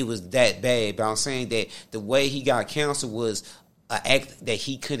it was that bad, but I'm saying that the way he got canceled was an act that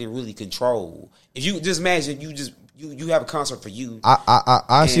he couldn't really control. If you just imagine, you have a concert for you.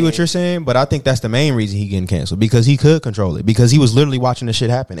 I see what you're saying, but I think that's the main reason he getting canceled, because he could control it, because he was literally watching the shit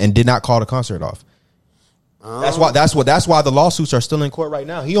happen and did not call the concert off. That's why the lawsuits are still in court right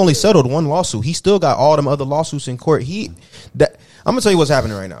now. He only settled one lawsuit. He still got all them other lawsuits in court. I'm gonna tell you what's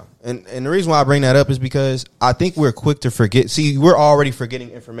happening right now, and the reason why I bring that up is because I think we're quick to forget. See, we're already forgetting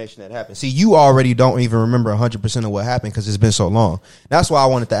information that happened. See, you already don't even remember 100% of what happened because it's been so long. That's why I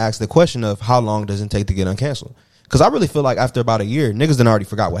wanted to ask the question of how long does it take to get uncanceled? Because I really feel like after about a year, niggas done already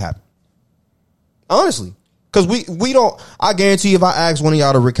forgot what happened. Honestly. Because we don't, I guarantee if I ask one of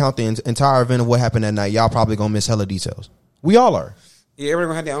y'all to recount the entire event of what happened that night, y'all probably gonna miss hella details. We all are. Yeah,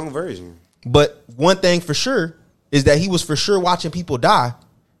 everyone gonna have their own version. But one thing for sure is that he was for sure watching people die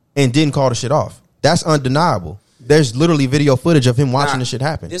and didn't call the shit off. That's undeniable. There's literally video footage of him watching the shit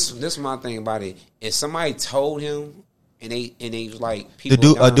happen. This is my thing about it. If somebody told him and they was like,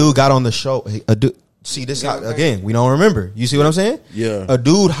 people a dude got on the show. See, this again, we don't remember. You see what I'm saying? Yeah. A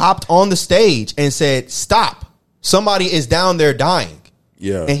dude hopped on the stage and said, "Stop. Somebody is down there dying."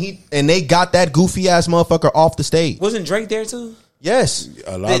 Yeah. And they got that goofy ass motherfucker off the stage. Wasn't Drake there too? Yes.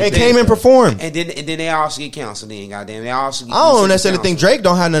 They came and performed. And then they also get canceled then, goddamn. I don't necessarily think Drake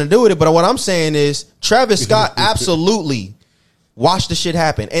don't have nothing to do with it, but what I'm saying is Travis Scott absolutely watched the shit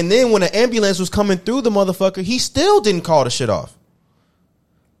happen. And then when the ambulance was coming through the motherfucker, he still didn't call the shit off.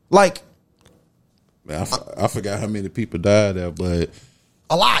 Like, man, I forgot how many people died there, but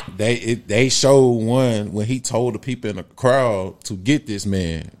a lot. They showed one when he told the people in the crowd to get this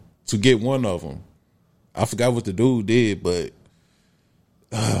man, to get one of them. I forgot what the dude did, but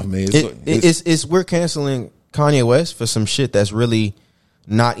oh man, we're canceling Kanye West for some shit that's really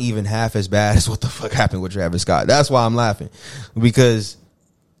not even half as bad as what the fuck happened with Travis Scott. That's why I'm laughing, because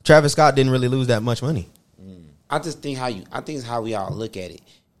Travis Scott didn't really lose that much money. I think it's how we all look at it.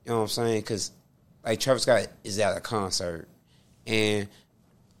 You know what I'm saying? Because like Travis Scott is at a concert, and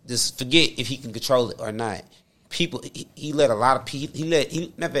just forget if he can control it or not. People, he let a lot of people. He let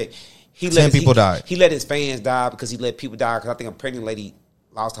 10 people die. He let his fans die because he let people die. Because I think a pregnant lady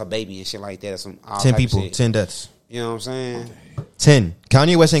lost her baby and shit like that. 10 people, 10 deaths. You know what I'm saying? 10.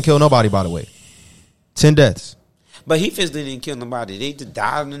 Kanye West ain't killed nobody, by the way. 10 deaths. But he physically didn't kill nobody. They just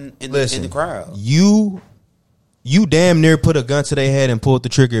died in the crowd. You damn near put a gun to their head and pulled the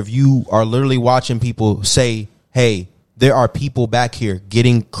trigger if you are literally watching people say, "Hey, there are people back here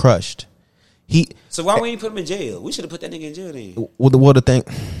getting crushed." So why we ain't put him in jail? We should have put that nigga in jail then. Well, the thing,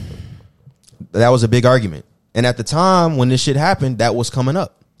 that was a big argument. And at the time when this shit happened, that was coming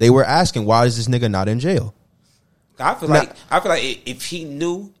up. They were asking, why is this nigga not in jail? I feel like if he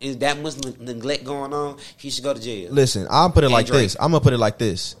knew is that much neglect going on, he should go to jail. Listen, I'll put it like this. I'm gonna put it like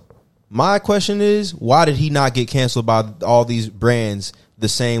this. My question is, why did he not get canceled by all these brands the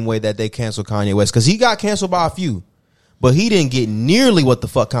same way that they canceled Kanye West? Because he got canceled by a few, but he didn't get nearly what the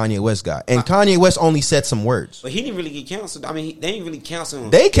fuck Kanye West got. And Kanye West only said some words. But he didn't really get canceled. I mean, they didn't really cancel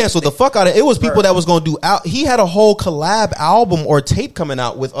him. They canceled the fuck out of it. It was people that was going to do out. He had a whole collab album or tape coming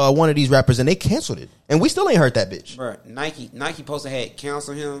out with one of these rappers, and they canceled it. And we still ain't heard that bitch. Bro, Nike supposed to had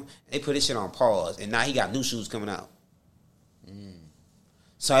canceled him. They put his shit on pause, and now he got new shoes coming out.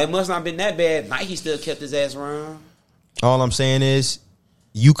 So it must not have been that bad. Nike still kept his ass around. All I'm saying is,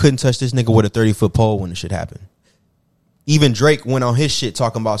 you couldn't touch this nigga with a 30-foot pole when the shit happened. Even Drake went on his shit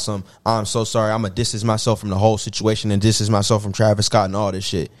talking about some, I'm so sorry, I'm going to distance myself from the whole situation and distance myself from Travis Scott and all this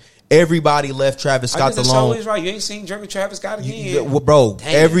shit. Everybody left Travis Scott alone. The show is right. You ain't seen Drake and Travis Scott again. Bro,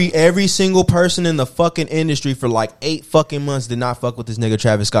 every single person in the fucking industry for like 8 fucking months did not fuck with this nigga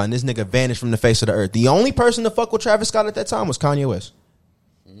Travis Scott, and this nigga vanished from the face of the earth. The only person to fuck with Travis Scott at that time was Kanye West.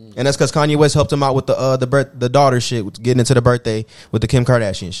 And that's because Kanye West helped him out with the daughter shit, with getting into the birthday with the Kim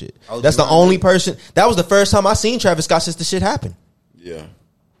Kardashian shit. That's the only person. That was the first time I seen Travis Scott since the shit happened. Yeah.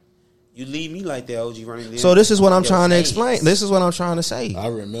 You leave me like that, OG running. So this is what I'm trying to explain. This is what I'm trying to say. I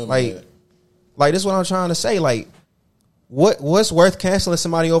remember like this is what I'm trying to say. Like, what's worth canceling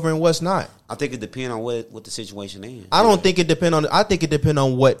somebody over and what's not? I think it depends on what the situation is. I don't think it depends on. I think it depends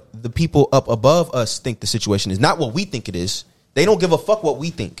on what the people up above us think the situation is, not what we think it is. They don't give a fuck what we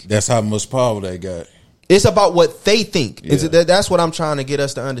think. That's how much power they got. It's about what they think. Yeah. That's what I'm trying to get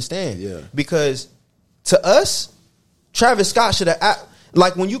us to understand. Yeah. Because to us, Travis Scott should have,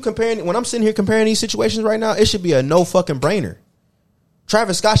 like when I'm sitting here comparing these situations right now, it should be a no fucking brainer.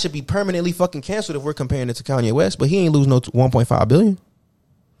 Travis Scott should be permanently fucking canceled if we're comparing it to Kanye West, but he ain't lose no 1.5 billion.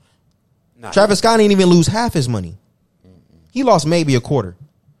 Travis Scott ain't even lose half his money. He lost maybe a quarter.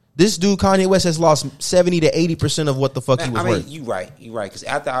 This dude, Kanye West, has lost 70 to 80% of what the fuck he was worth. You right. Because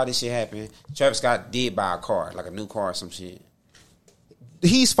after all this shit happened, Travis Scott did buy a car, like a new car or some shit.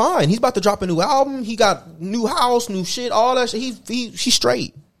 He's fine. He's about to drop a new album. He got new house, new shit, all that shit. He's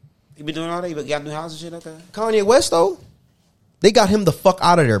straight. He been doing all that? He got a new house and shit like that? Kanye West, though, they got him the fuck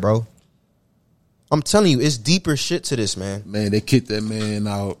out of there, bro. I'm telling you, it's deeper shit to this, man. Man, they kicked that man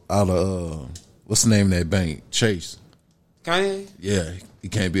out of, what's the name of that bank? Chase. Kanye? Yeah. He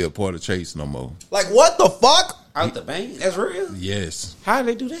can't be a part of Chase no more. Like, what the fuck? Out the bank? That's real? Yes. How did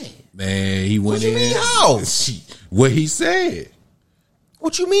they do that? Man, he went in. What you mean, how? What he said.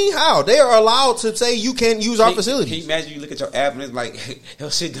 What you mean, how? They are allowed to say you can't use our facilities. Can you imagine you look at your app and it's like,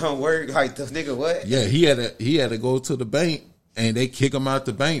 your shit don't work? Like, the nigga what? Yeah, he had to go to the bank and they kick him out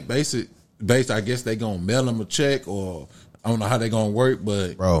the bank. Based, I guess they gonna mail him a check or I don't know how they gonna work,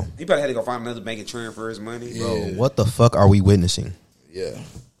 but bro, he probably had to go find another bank and transfer his money. Bro, what the fuck are we witnessing? Yeah.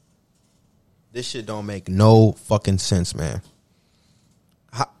 This shit don't make no fucking sense, man.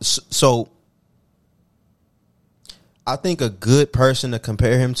 So, I think a good person to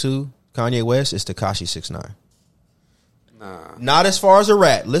compare him to, Kanye West, is Tekashi 6ix9ine. Nah. Not as far as a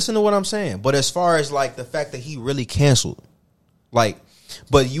rat. Listen to what I'm saying. But as far as, like, the fact that he really canceled. Like,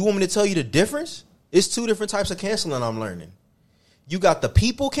 but you want me to tell you the difference? It's 2 different types of canceling I'm learning. You got the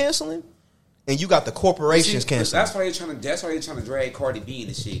people canceling, and you got the corporations canceling. That's why they're trying to drag Cardi B in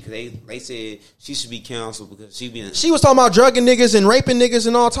the shit, because they said she should be canceled because she was talking about drugging niggas and raping niggas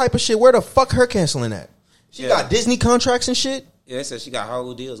and all type of shit. Where the fuck her canceling at? She got Disney contracts and shit. Yeah, they said she got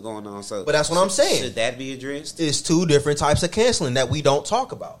whole deals going on. So, but that's what I'm saying. Should that be addressed? It's 2 different types of canceling that we don't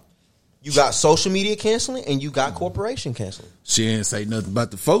talk about. You got social media canceling and you got corporation canceling. She ain't say nothing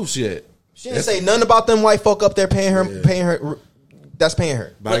about the folks yet. She didn't say nothing about them white folk up there paying her. That's paying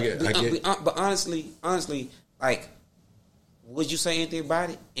her. But honestly, like, would you say anything about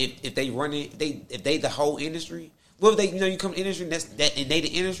it if they run it? If they the whole industry? Well, you come to the industry and they the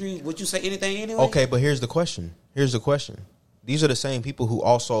industry. Would you say anything anyway? Okay, but here's the question. These are the same people who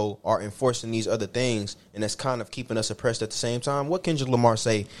also are enforcing these other things, and that's kind of keeping us oppressed at the same time. What Kendrick Lamar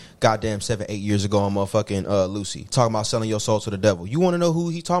say, goddamn 7-8 years ago on motherfucking Lucy, talking about selling your soul to the devil? You want to know who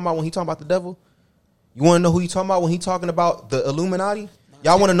he talking about when he talking about the devil? You want to know who he talking about when he talking about the Illuminati?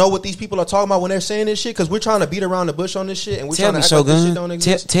 Y'all want to know what these people are talking about when they're saying this shit? Because we're trying to beat around the bush on this shit, and we're trying to act like this shit don't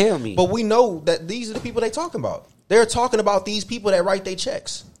exist. Tell me. But we know that these are the people they talking about. They're talking about these people that write their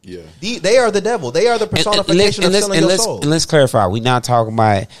checks. Yeah, they are the devil. They are the personification of selling your soul. And let's clarify: we're not talking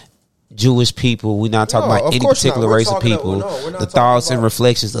about Jewish people. We're not talking about any particular race of people. The thoughts and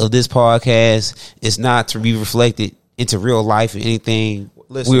reflections of this podcast is not to be reflected into real life or anything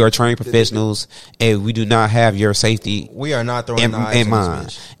Listen, we are trained professionals, and we do not have your safety. We are not throwing in knives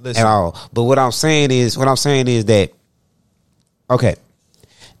mind at at all. But what I'm saying is that okay,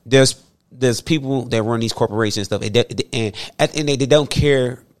 there's people that run these corporations and stuff, and at the end they don't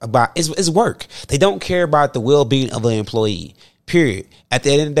care about it's work. They don't care about the well being of an employee. Period. At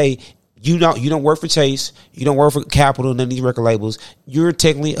the end of the day, you don't work for Chase, you don't work for Capital, none of these record labels. You're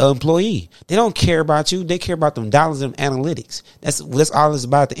technically an employee. They don't care about you. They care about them dollars and analytics. That's all it's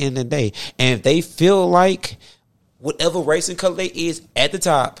about at the end of the day. And if they feel like whatever race and color they is at the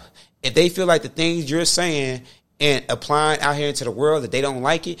top, if they feel like the things you're saying and applying out here into the world that they don't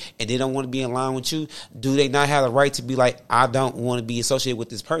like it and they don't want to be in line with you, do they not have the right to be like, I don't want to be associated with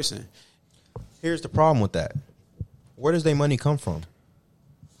this person? Here's the problem with that. Where does their money come from?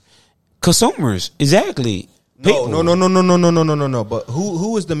 Consumers, exactly. No. But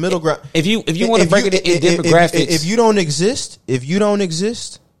who is the middle ground? If you want to break it in demographics, if you don't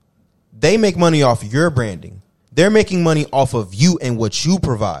exist, they make money off your branding. They're making money off of you and what you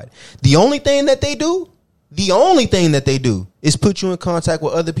provide. The only thing that they do is put you in contact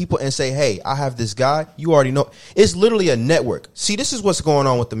with other people and say, hey, I have this guy. You already know. It's literally a network. See, this is what's going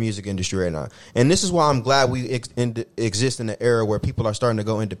on with the music industry right now. And this is why I'm glad we exist in an era where people are starting to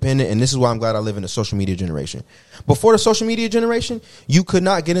go independent. And this is why I'm glad I live in the social media generation. Before the social media generation, you could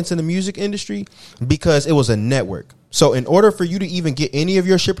not get into the music industry because it was a network. So in order for you to even get any of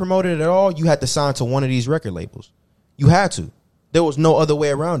your shit promoted at all, you had to sign to one of these record labels. You had to. There was no other way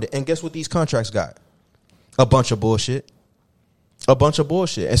around it. And guess what these contracts got? A bunch of bullshit.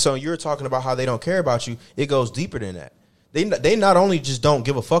 And so you're talking about how they don't care about you. It goes deeper than that. They not only just don't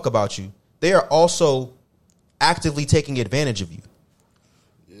give a fuck about you, they are also actively taking advantage of you.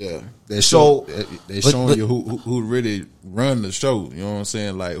 Yeah. They're showing you who really run the show. You know what I'm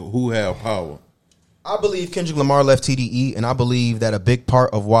saying? Like, who have power. I believe Kendrick Lamar left TDE, and I believe that a big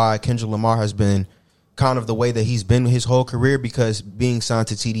part of why Kendrick Lamar has been kind of the way that he's been his whole career, because being signed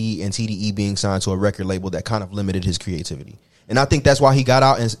to TDE and TDE being signed to a record label that kind of limited his creativity. And I think that's why he got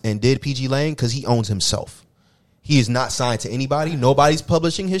out and did PG Lane, because he owns himself. He is not signed to anybody. Nobody's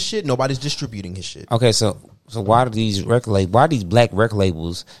publishing his shit. Nobody's distributing his shit. Okay, so why do these black record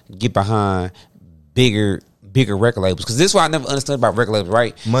labels get behind bigger record labels? Because this is what I never understood about record labels,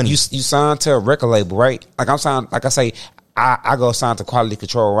 right? Money. You sign to a record label, right? Like I'm signed, like I say, I go sign to Quality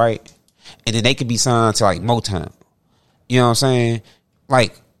Control, right? And then they could be signed to like Motown. You know what I'm saying?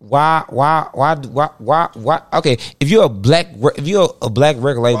 Like, why? Okay, if you're a black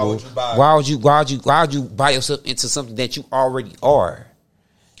record label, why would you buy yourself into something that you already are?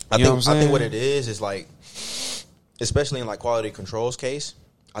 I think what it is like, especially in like Quality Control's case,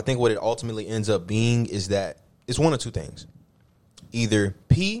 I think what it ultimately ends up being is that it's one of two things. Either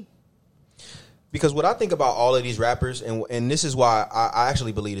P, because what I think about all of these rappers, and this is why I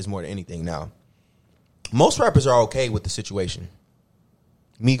actually believe it's more than anything now. Most rappers are okay with the situation.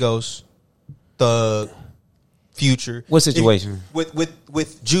 Migos, Thug, Future. What situation?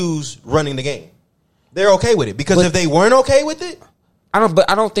 With Jews running the game. They're okay with it. Because if they weren't okay with it, I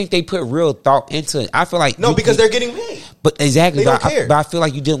don't think they put real thought into it. I feel like because they're getting paid. But exactly, they don't care. But I feel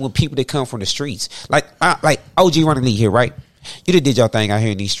like you're dealing with people that come from the streets. Like OG running league here, right? You did your thing out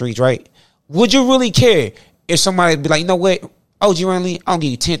here in these streets, right? Would you really care if somebody be like, you know what, OG running league, I'll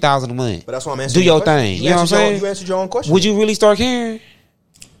give you $10,000 a month. But that's why I'm answering. Do your thing. You know what I'm saying? You answered your own question. Would you really start caring?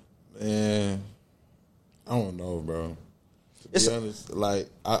 Man, I don't know, bro. To be honest, like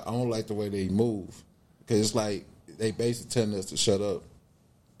I don't like the way they move, because it's like they basically telling us to shut up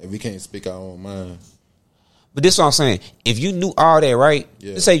and we can't speak our own mind. But this is what I'm saying. If you knew all that, right?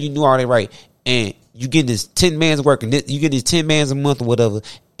 Yeah. Let's say you knew all that, right? And you get this 10 man's work, and you get this 10 man's a month or whatever,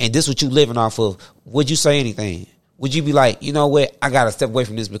 and this what you living off of, would you say anything? Would you be like, you know what, I got to step away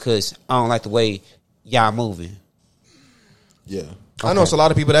from this because I don't like the way y'all moving? Yeah. Okay. I know it's a lot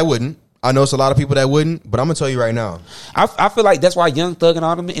of people that wouldn't. But I'm going to tell you right now. I feel like that's why Young Thug and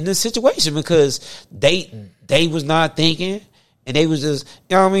all them in this situation, because they was not thinking, and they was just,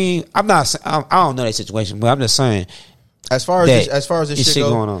 you know what I mean? I don't know that situation, but I'm just saying. As far as this shit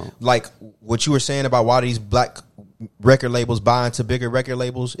going on, like what you were saying about why these black record labels buy into bigger record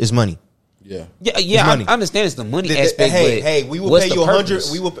labels is money. Yeah. I understand it's the money aspect. Hey, we will pay you 100.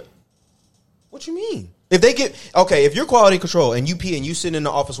 We will. What you mean? If you're Quality Control and you sit in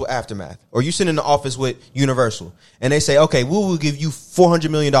the office with Aftermath, or you sit in the office with Universal, and they say, okay, we will give you $400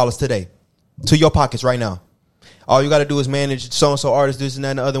 million today to your pockets right now. All you got to do is manage so-and-so artists, this and that,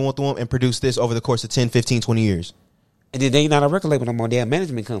 and the other one, and produce this over the course of 10, 15, 20 years. And then they not a record label no more. They're a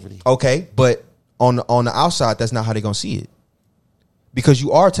management company. Okay, but on the outside, that's not how they're going to see it. Because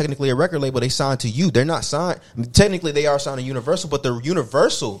you are technically a record label. They signed to you. They're not signed. Technically, they are signed to Universal, but the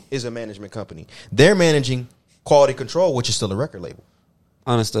Universal is a management company. They're managing Quality Control, which is still a record label.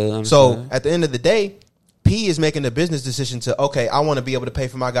 Understood. So at the end of the day, P is making the business decision to, okay, I want to be able to pay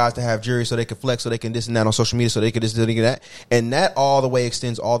for my guys to have jury so they can flex, so they can this and that on social media, so they can this, they can that. And that all the way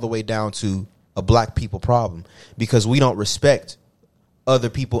extends all the way down to a black people problem, because we don't respect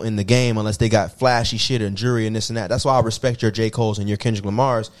other people in the game unless they got flashy shit and jury and this and that. That's why I respect your J. Cole's and your Kendrick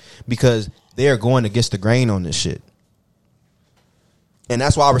Lamar's, because they are going against the grain on this shit. And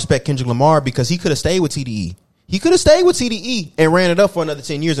that's why I respect Kendrick Lamar, because he could have stayed with TDE. He could have stayed with TDE and ran it up for another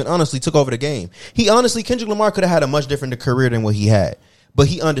 10 years and honestly took over the game. Kendrick Lamar could have had a much different career than what he had. But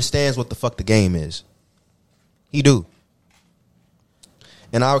he understands what the fuck the game is. He do.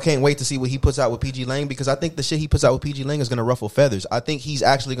 And I can't wait to see what he puts out with PG Lang, because I think the shit he puts out with PG Lang is going to ruffle feathers. I think he's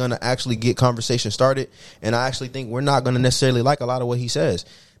actually going to get conversation started, and I actually think we're not going to necessarily like a lot of what he says,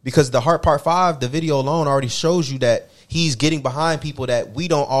 because the Heart Part 5, the video alone already shows you that he's getting behind people that we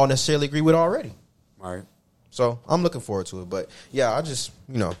don't all necessarily agree with already. All right. So I'm looking forward to it. But yeah, I just,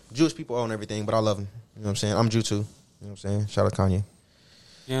 Jewish people own everything, but I love them. You know what I'm saying? I'm Jew too. You know what I'm saying? Shout out Kanye.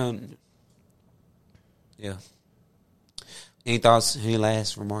 Yeah. Any thoughts? Any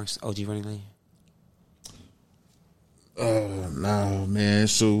last remarks? OG Running Lane? Nah, man.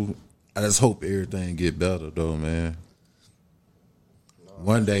 So I just hope everything get better, though, man.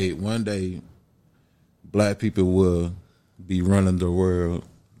 One day, black people will be running the world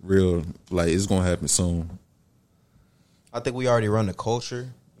real. Like, it's gonna happen soon. I think we already run the culture.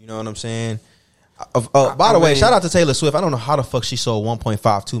 You know what I'm saying? By the way, shout out to Taylor Swift. I don't know how the fuck she sold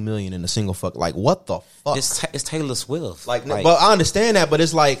 1.52 million in a single fuck. Like, what the fuck? It's Taylor Swift. But I understand that. But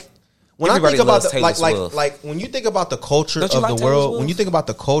it's like, when I think about when you think about the culture of the world, when you think about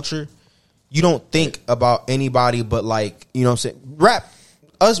the culture, you don't think about anybody but, like, you know what I'm saying? Rap.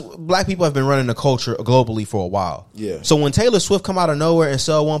 Us black people have been running the culture globally for a while. Yeah. So when Taylor Swift come out of nowhere and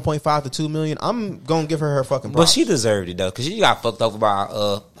sell 1.5 to 2 million, I'm gonna give her fucking props. But she deserved it though, because she got fucked over by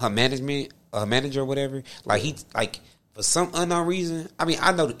her manager or whatever. Like, he, like, for some unknown reason. I mean,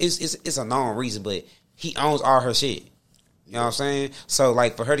 I know it's a known reason, but he owns all her shit. You know what I'm saying? So,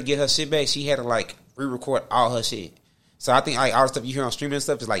 like, for her to get her shit back, she had to, like, re-record all her shit. So I think, like, all the stuff you hear on streaming and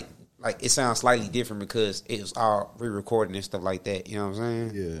stuff is like it sounds slightly different because it was all re-recording and stuff like that. You know what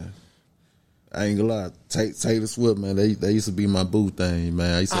I'm saying? Yeah. I ain't gonna lie. Taylor Swift, man, they used to be my boo thing,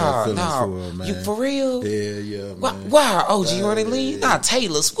 man. I used to have feelings for her, man. You for real? Yeah, man. Wow, OG Running Lean? Not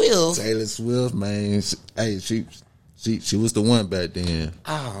Taylor Swift. Taylor Swift, man. She was the one back then.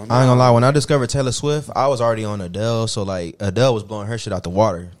 Oh, no. I ain't gonna lie. When I discovered Taylor Swift, I was already on Adele. So, like, Adele was blowing her shit out the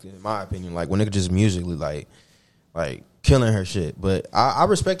water, in my opinion. Like, when nigga just musically, like killing her shit. But I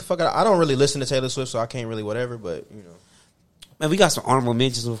respect the fuck out. I don't really listen to Taylor Swift, so I can't really whatever. But, you know. Man, we got some honorable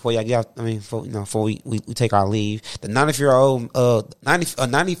mentions before y'all get out. I mean, before we take our leave. The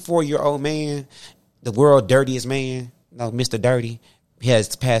 94-year-old man, the world dirtiest man, Mr. Dirty, he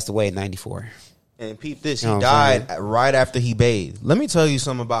has passed away at 94. And peep this, he died right after he bathed. Let me tell you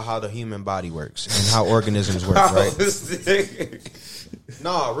something about how the human body works and how organisms work, right?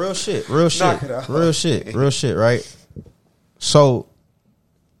 Nah, real shit, right? So,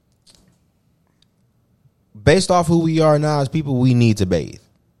 based off who we are now as people, we need to bathe.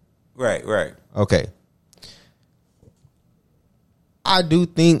 Right. Okay. I do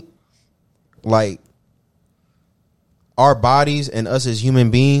think, like, our bodies and us as human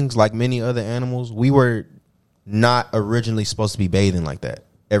beings, like many other animals, we were not originally supposed to be bathing like that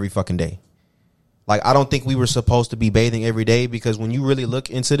every fucking day. Like, I don't think we were supposed to be bathing every day, because when you really look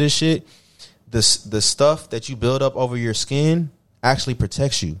into this shit, the stuff that you build up over your skin actually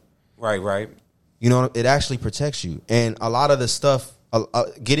protects you. Right. You know, it actually protects you. And a lot of the stuff,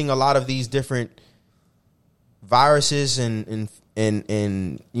 getting a lot of these different viruses and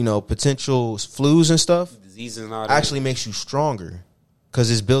you know, potential flus and stuff, diseases and all that, actually makes you stronger because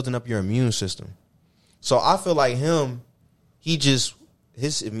it's building up your immune system. So I feel like his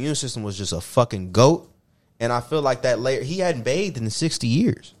immune system was just a fucking goat. And I feel like that layer, he hadn't bathed in 60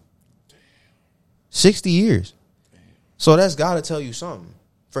 years. 60 years. So that's got to tell you something.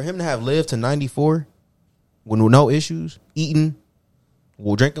 For him to have lived to 94 with no issues, eating,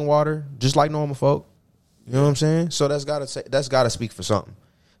 drinking water, just like normal folk. You know what I'm saying? So that's got to speak for something.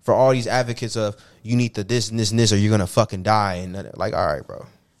 For all these advocates of, you need to this and this and this or you're going to fucking die. And like, all right, bro.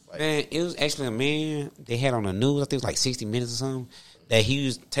 Like, man, it was actually a man they had on the news, I think it was like 60 Minutes or something, that he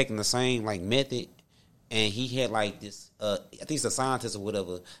was taking the same, like, method. And he had, like, this, I think it's a scientist or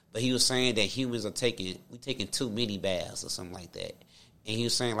whatever, but he was saying that humans are taking too many baths or something like that. And he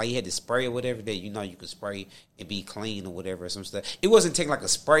was saying like he had to spray or whatever that you could spray and be clean or whatever or some stuff. It wasn't taking like a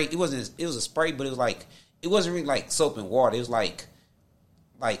spray. It was a spray, but it was like it wasn't really like soap and water. It was like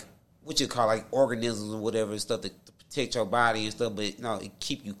what you call like organisms or whatever and stuff to protect your body and stuff. But it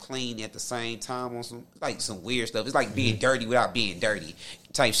keep you clean at the same time on some weird stuff. It's like being dirty without being dirty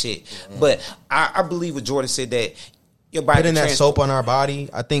type shit. Mm-hmm. But I believe what Jordan said that your body putting that soap on our body.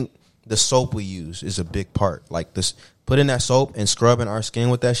 I think the soap we use is a big part. Like this. Putting that soap and scrubbing our skin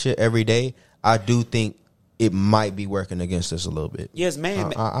with that shit every day, I do think it might be working against us a little bit. Yes,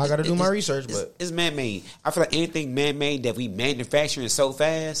 man. I got to do my research, but it's man-made. I feel like anything man-made that we manufacturing so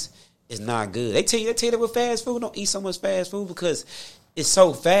fast is not good. They tell you that with fast food, don't eat so much fast food because it's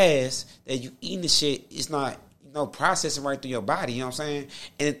so fast that you eating the shit. It's not processing right through your body. You know what I'm saying?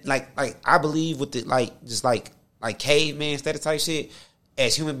 And like I believe with the like caveman status type shit.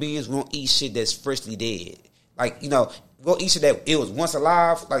 As human beings, we don't eat shit that's freshly dead. Like, we'll eat shit that it was once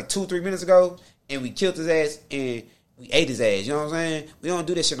alive, like 2-3 minutes ago, and we killed his ass and we ate his ass. You know what I'm saying? We don't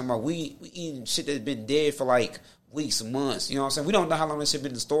do that shit no more. We eating shit that's been dead for like weeks and months. You know what I'm saying? We don't know how long this shit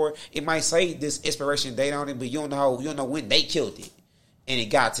been in the store. It might say this expiration date on it, but you don't know when they killed it and it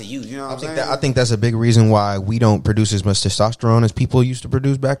got to you. You know what I'm saying? I think that's a big reason why we don't produce as much testosterone as people used to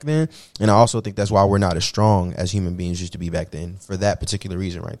produce back then. And I also think that's why we're not as strong as human beings used to be back then for that particular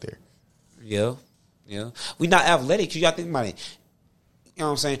reason right there. Yeah. Yeah, we not athletic. You got to think about it. You know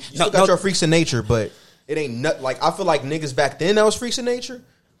what I'm saying? You still got your freaks of nature, but it ain't like I feel like niggas back then that was freaks of nature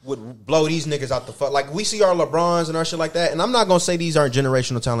would blow these niggas out the fuck. Like we see our LeBrons and our shit like that, and I'm not gonna say these aren't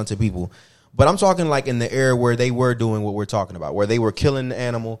generational talented people, but I'm talking like in the era where they were doing what we're talking about, where they were killing the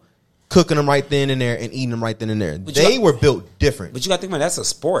animal, cooking them right then and there, and eating them right then and there. They were built different. But you got to think about it, that's a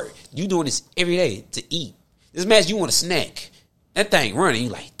sport. You doing this every day to eat. This match, you want a snack. That thing running, you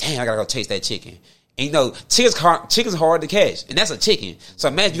like, damn, I gotta go chase that chicken. And chicken's hard to catch, and that's a chicken. So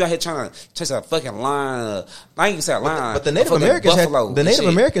imagine you out here trying to chase a fucking lion. I ain't gonna say a lion, but the Native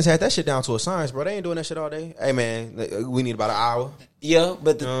Americans had that shit down to a science, bro. They ain't doing that shit all day. Hey man, we need about an hour. Yeah,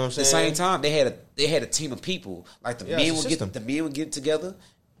 but at the same time, they had a team of people. Like the men would get together.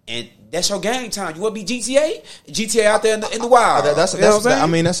 And that's your game time. You want to be GTA out there in the wild. That's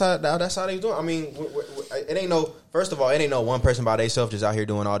how they do it. I mean, it ain't no. First of all, it ain't no one person by themselves just out here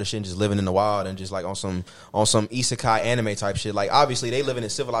doing all this shit and just living in the wild and just like on some isekai anime type shit. Like obviously they living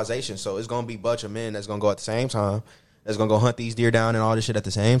in civilization, so it's gonna be a bunch of men that's gonna go at the same time. That's gonna go hunt these deer down and all this shit at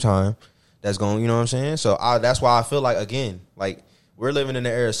the same time. That's going, you know what I'm saying? So that's why I feel like again, like. We're living in the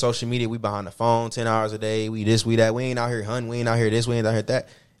era of social media. We behind the phone 10 hours a day. We this, we that. We ain't out here hunting. We ain't out here this. We ain't out here that.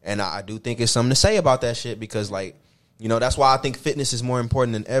 And I do think it's something to say about that shit because, like, that's why I think fitness is more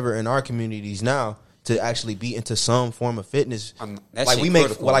important than ever in our communities now to actually be into some form of fitness. Like we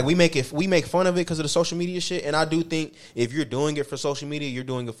make fun of it because of the social media shit. And I do think if you're doing it for social media, you're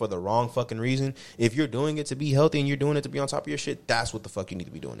doing it for the wrong fucking reason. If you're doing it to be healthy and you're doing it to be on top of your shit, that's what the fuck you need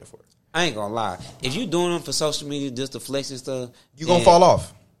to be doing it for. I ain't gonna lie. If you doing them for social media just to flex and stuff, you gonna fall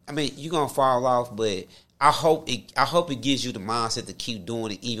off. I mean, you gonna fall off, but I hope it gives you the mindset to keep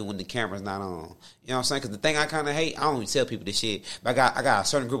doing it even when the camera's not on. You know what I'm saying? Because the thing I kind of hate, I don't even tell people this shit, but I got a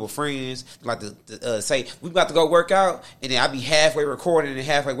certain group of friends like to say we about to go work out, and then I be halfway recording and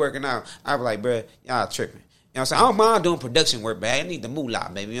halfway working out. I be like, bruh, y'all tripping. You know what I'm saying? I don't mind doing production work, but I need the moolah,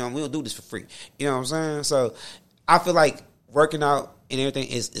 baby. We don't do this for free. You know what I'm saying? So I feel like working out and everything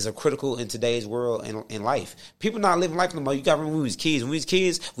is a critical in today's world and in life. People not living life no more. You got to remember when we was kids. When we was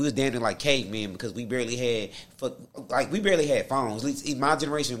kids, we was damn near like cavemen because we barely had phones. At least in my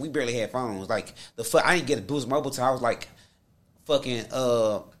generation, we barely had phones. Like I didn't get a Boost Mobile till I was like fucking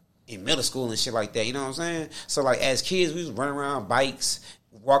in middle school and shit like that. You know what I'm saying? So like as kids, we was running around bikes,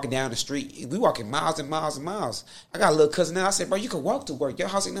 walking down the street. We walking miles and miles and miles. I got a little cousin now. I said, bro, you can walk to work. Your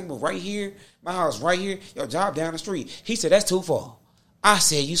house ain't number right here. My house right here. Your job down the street. He said, that's too far. I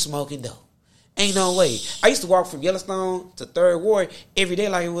said, you smoking dope. Ain't no way. I used to walk from Yellowstone to 3rd Ward every day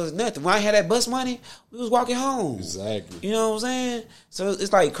like it was nothing. When I had that bus money, we was walking home. Exactly. You know what I'm saying? So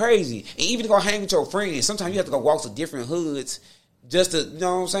it's like crazy. And even to go hang with your friends, sometimes you have to go walk to different hoods just to, you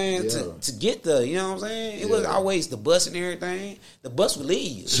know what I'm saying, to get there. You know what I'm saying? It wasn't always the bus and everything. The bus would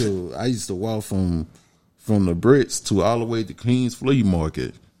lead you. So I used to walk from the Brits to all the way to Queens Flea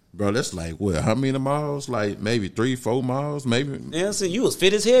Market. Bro, that's like, what, how many miles? Like, maybe 3-4 miles, maybe? Yeah, so you was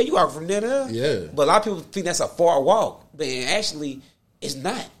fit as hell. You walk from there to there. Yeah. But a lot of people think that's a far walk. But actually, it's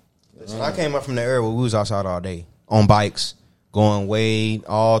not. I came up from the area where we was outside all day. On bikes. Going way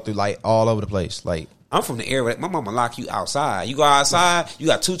all through, like, all over the place. Like, I'm from the area. My mama lock you outside. You go outside, you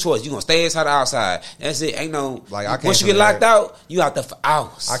got two choices. You gonna stay inside or outside. That's it. Ain't no, like, once you get locked out, you out there for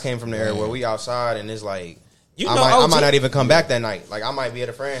hours. I came from the area where we outside and it's like, I might not even come back that night. Like, I might be at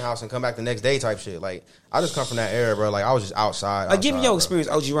a friend's house and come back the next day type shit. Like, I just come from that era, bro. Like, I was just outside. Like, give me your experience,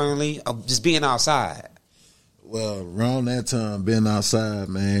 OG Ron Lee, of just being outside. Well, around that time, being outside,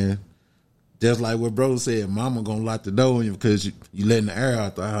 man, just like what bro said, mama gonna lock the door on you because you letting the air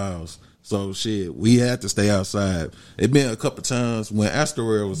out the house. So shit, we had to stay outside. It been a couple times when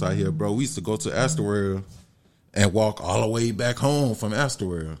Astorworld was out here, bro. We used to go to Astorworld and walk all the way back home from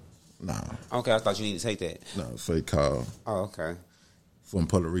Astorworld. Nah. Okay, I thought you needed to take that. No, fake call. Oh, okay. From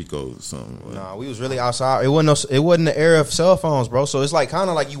Puerto Rico or something. Nah, we was really outside. It wasn't the era of cell phones, bro. So it's like kind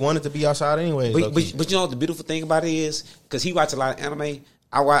of like you wanted to be outside anyways. But you know what the beautiful thing about it is, because he watched a lot of anime.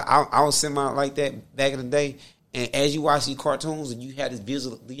 I was semi like that back in the day. And as you watch these cartoons and you had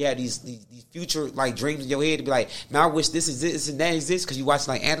these future like dreams in your head to be like, man, I wish this exists and that exists because you watch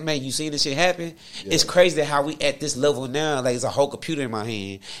like anime and you seen this shit happen. Yeah. It's crazy that how we at this level now. Like, it's a whole computer in my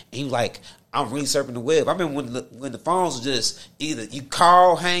hand, and he was like, I'm really surfing the web. I remember when the phones were just either you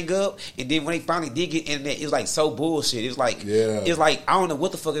call, hang up, and then when they finally did get internet, it was like so bullshit. It was like, I don't know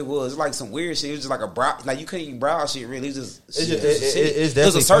what the fuck it was. It was like some weird shit. It was just like like you couldn't even browse shit really. It was just it's it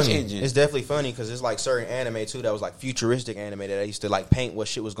was a search engine. It's definitely funny because it's like certain anime too that was like futuristic anime that I used to like paint what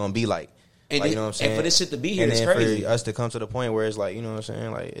shit was gonna be like. And like, you know what I'm saying? And for this shit to be here, and it's then crazy. For us to come to the point where it's like, you know what I'm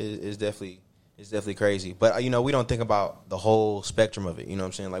saying? Like, it's definitely crazy. But, you know, we don't think about the whole spectrum of it. You know what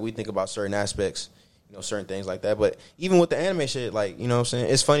I'm saying? Like, we think about certain aspects, you know, certain things like that. But even with the anime shit, like, you know what I'm saying?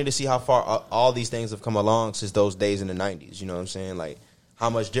 It's funny to see how far all these things have come along since those days in the 90s. You know what I'm saying? Like, how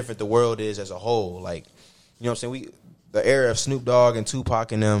much different the world is as a whole. Like, you know what I'm saying? The era of Snoop Dogg and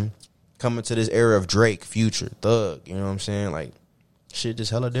Tupac and them coming to this era of Drake, Future, Thug. You know what I'm saying? Like, shit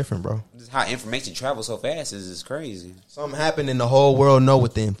just hella different, bro. Just how information travels so fast is crazy. Something happened in the whole world know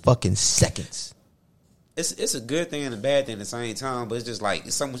within fucking seconds. It's a good thing and a bad thing at the same time, but it's just like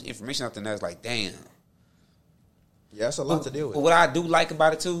it's so much information out there that's like, damn. Yeah, that's a lot to deal with. But what I do like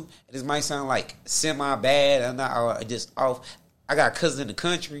about it too, this might sound like semi bad or not, or just off. I got cousins in the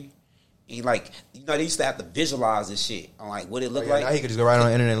country, and like, you know, they used to have to visualize this shit on like what it looked like. Now he could just go right on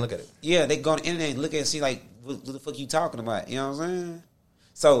the internet and look at it. Yeah, they go on the internet and look at it and see like what the fuck you talking about. You know what I'm saying?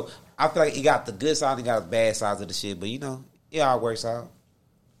 So I feel like he got the good side and got the bad sides of the shit, but you know, it all works out.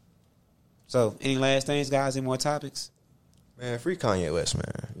 So, any last things, guys? Any more topics? Man, free Kanye West, man.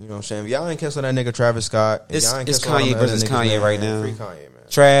 You know what I'm saying? If y'all ain't cancel that nigga Travis Scott, it's Kanye versus Kanye man, right now. Free Kanye, man.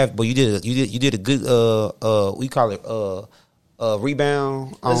 Trav, but you did a good we call it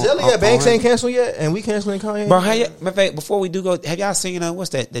rebound. Azalea Banks ain't canceled yet, and we canceling Kanye. Bro, matter of fact, before we do go, have y'all seen what's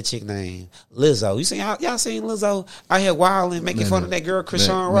that chick name? Lizzo. You seen y'all seen Lizzo out here wilding, making fun of that girl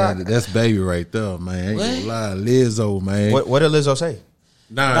Krishan Rock? Man, that's baby right there, man. Ain't gonna lie, Lizzo, man. What did Lizzo say?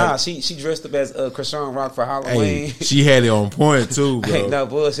 Nah, she dressed up as Krishan Rock for Halloween. Hey, she had it on point too, bro. Ain't no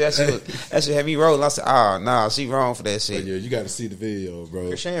bullshit. That shit had me rolling. I said, oh, nah, she wrong for that shit. But yeah, you got to see the video, bro.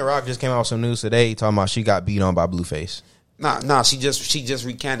 Krishan Rock just came out with some news today talking about she got beat on by Blueface. Nah, she just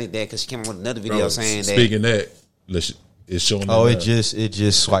recanted that because she came out with another video saying speaking that. It's showing. Oh, it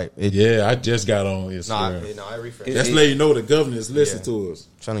just swiped. Yeah, I just got on Instagram. I refreshed. That's letting you know the governors listen to us.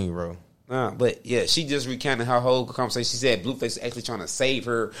 I'm telling you, bro. But yeah, she just recounted her whole conversation. She said Blueface is actually trying to save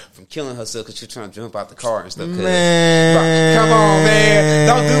her from killing herself because she was trying to jump out the car and stuff. Man, come on, man,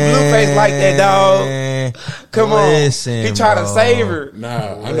 don't do Blueface like that, dog. Come on, he tried to save her.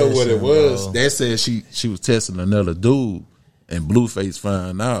 Nah, I know what it was. Bro. That said she was testing another dude. And Blueface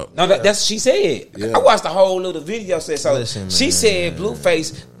found out. No, that's what she said. Yeah. I watched the whole little video. So listen, she said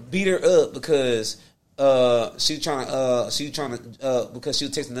Blueface beat her up because she was trying to because she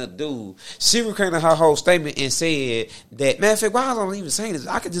was texting another dude. She recorded her whole statement and said that, man, why am I even saying this?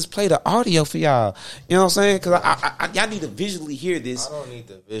 I could just play the audio for y'all. You know what I'm saying? Because y'all need to visually hear this. I don't need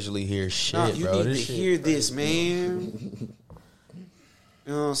to visually hear shit, no, you bro. need to hear this, man.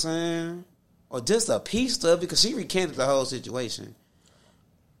 You know what I'm saying? Or just a piece of it, because she recanted the whole situation.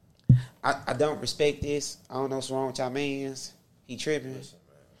 I don't respect this. I don't know what's wrong with y'all mans. He tripping.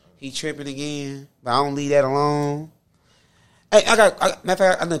 He tripping again. But I don't leave that alone. Hey, matter of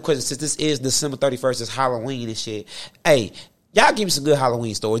fact, I know a question. Since this is December 31st, it's Halloween and shit. Hey, y'all give me some good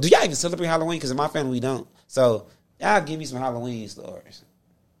Halloween stories. Do y'all even celebrate Halloween? Because in my family, we don't. So, y'all give me some Halloween stories.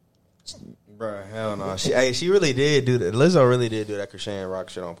 Bro, hell no. She really did do that. Lizzo really did do that Krishan Rock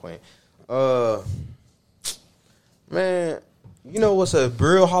shit on point. Man, you know what's a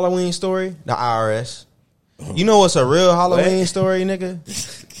real Halloween story? The IRS. You know what's a real Halloween story, nigga?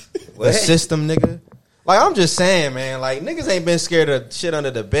 The system, nigga. Like, I'm just saying, man. Like, niggas ain't been scared of shit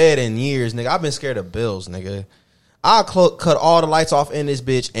under the bed in years, nigga. I've been scared of bills, nigga. I'll cut all the lights off in this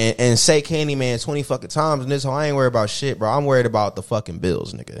bitch and say Candyman 20 fucking times in this hole. I ain't worried about shit, bro. I'm worried about the fucking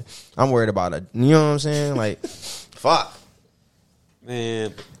bills, nigga. I'm worried about it. You know what I'm saying? Like, fuck.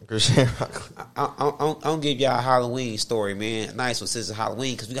 Man, I'm give y'all a Halloween story, man. Nice one since it's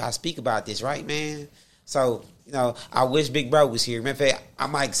Halloween, because we got to speak about this, right, man? So, you know, I wish Big Bro was here. Matter of fact, I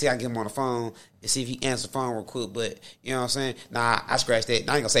might see I get him on the phone and see if he answers the phone real quick. But, you know what I'm saying? Nah, I scratched that. I ain't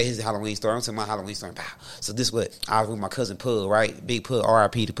going to say his Halloween story. I'm going to tell my Halloween story. Pow. So this what? I was with my cousin Pug, right? Big Pug,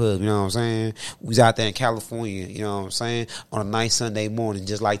 R.I.P. to Pug, you know what I'm saying? We was out there in California, you know what I'm saying? On a nice Sunday morning,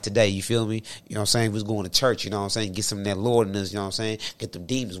 just like today, you feel me? You know what I'm saying? We was going to church, you know what I'm saying? Get some of that Lord in us, you know what I'm saying? Get them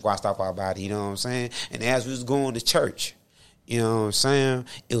demons washed off our body, you know what I'm saying? And as we was going to church, you know what I'm saying?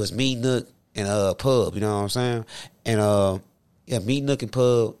 It was me, Nook, and Pub, you know what I'm saying? And yeah, me, Nook, and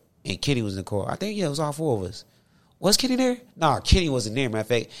Pub, and Kenny was in the car. I think, yeah, it was all four of us. Was Kenny there? Nah, Kenny wasn't there, matter of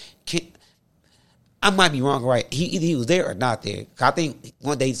fact. I might be wrong, right? Either he was there or not there. I think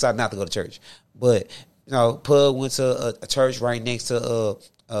one day he decided not to go to church. But, you know, Pub went to a church right next to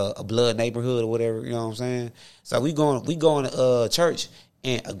a blood neighborhood or whatever, you know what I'm saying? So we going to church,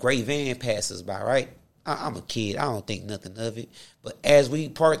 and a gray van passes by, right? I'm a kid. I don't think nothing of it. But as we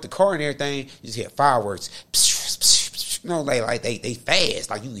parked the car and everything, you just hear fireworks. You know, like they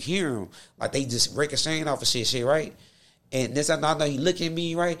fast. Like you hear them. Like they just ricocheting off of shit, right? And this I know he look at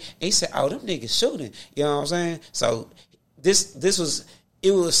me, right? And he said, "Oh, them niggas shooting." You know what I'm saying? So this was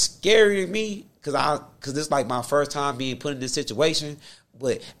scary to me because this like my first time being put in this situation.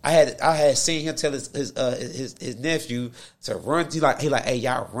 But I had seen him tell his nephew to run. He like, hey,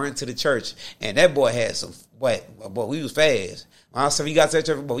 y'all run to the church. And that boy had some boy, we was fast. I said we got to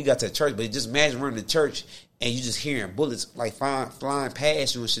church, but we got to church. But just imagine running to church and you just hearing bullets like flying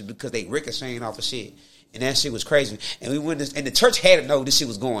past you and shit because they ricocheting off of shit. And that shit was crazy. And we went and the church had to know this shit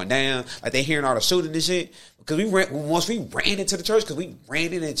was going down. Like they hearing all the shooting and shit. Because once we ran into the church, because we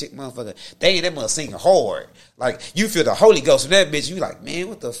ran in that chick motherfucker, they ain't that mother singing hard. Like you feel the Holy Ghost from that bitch. You like, man,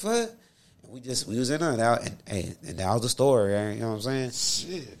 what the fuck? And we was in there now, and that was the story, right? You know what I'm saying?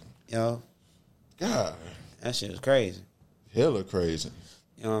 Shit. You know? God. That shit was crazy. Hella crazy.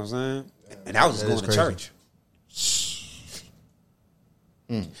 You know what I'm saying? And I was just going to church.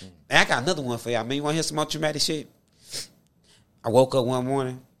 And I got another one for y'all. Man, you want to hear some more traumatic shit? I woke up one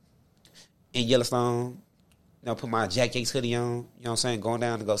morning in Yellowstone. You know, put my Jack Yates hoodie on. You know what I'm saying? Going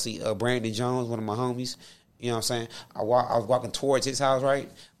down to go see Brandon Jones, one of my homies. You know what I'm saying? I was walking towards his house, right?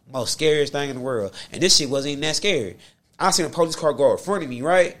 Most scariest thing in the world. And this shit wasn't even that scary. I seen a police car go in front of me,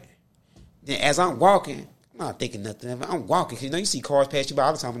 right? Then as I'm walking, I'm not thinking nothing of it. I'm walking. Because, you know, you see cars pass you by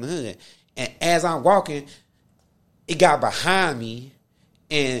all the time in the hood. And as I'm walking, it got behind me.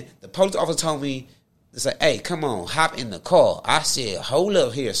 And the police officer told me to say, hey, come on, hop in the car. I said, hold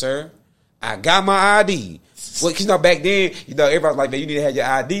up here, sir. I got my ID. Well, you know, back then, you know, everybody was like, man, you need to have your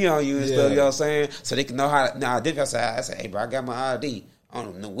ID on you and stuff, you know what I'm saying? So they can know how to identify. I said, hey, bro, I got my ID. I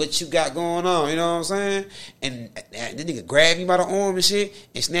don't know what you got going on, you know what I'm saying? And the nigga grabbed me by the arm and shit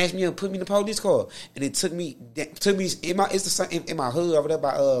and snatched me up and put me in the police car. And it took me in my hood over there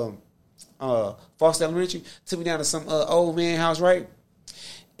by Foster Elementary, took me down to some old man house, right?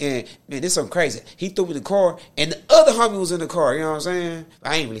 And man, this is something crazy. He threw me in the car, and the other homie was in the car. You know what I'm saying?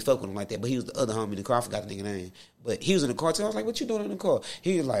 I ain't really fuck with him like that, but he was the other homie in the car. I forgot the nigga name, but he was in the car too. I was like, "What you doing in the car?"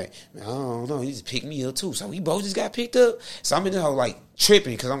 He was like, "Man, I don't know." He just picked me up too. So we both just got picked up. So I'm in the whole like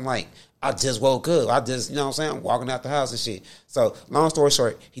tripping because I'm like, I just woke up. I just, you know what I'm saying? I'm walking out the house and shit. So long story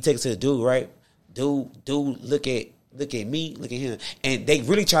short, he takes it to the dude, right? Dude, look at me, look at him. And they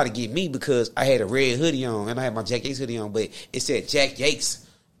really try to get me because I had a red hoodie on and I had my Jack Yates hoodie on, but it said Jack Yates,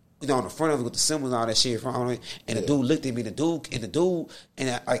 you know, on the front of it with the symbols and all that shit in front of it. And the dude looked at me, and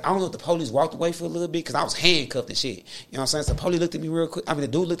I don't know if the police walked away for a little bit because I was handcuffed and shit. You know what I'm saying? So the police looked at me real quick. The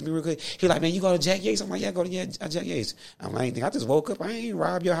dude looked at me real quick. He was like, man, you go to Jack Yates? I'm like, yeah, I go to Jack Yates. I'm like, I just woke up. I ain't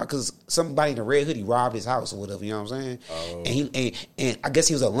robbed your house because somebody in a red hoodie robbed his house or whatever. You know what I'm saying? Oh. And I guess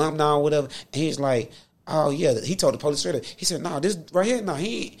he was an alumni or whatever. And he's like, oh yeah, he told the police straight up. He said, no, this right here, no,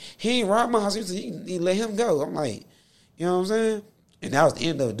 he ain't robbed my house. He let him go. I'm like, you know what I'm saying? And that was the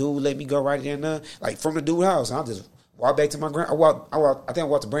end of it. Dude let me go right there and there, like from the dude's house. And I just walked back to my I think I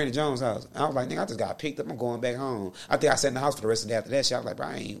walked to Brandon Jones' house. And I was like, nigga, I just got picked up. I'm going back home. I think I sat in the house for the rest of the day after that shit. I was like, bro,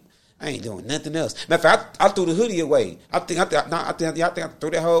 I ain't doing nothing else. Matter of fact, I threw the hoodie away. I think I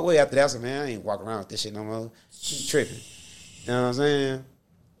threw that whole away after that. I said, man, I ain't walking around with this shit no more. She tripping. You know what I'm saying?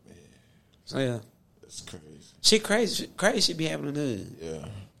 Man. So yeah. That's crazy. Shit crazy. Crazy shit be happening in the hood. Yeah.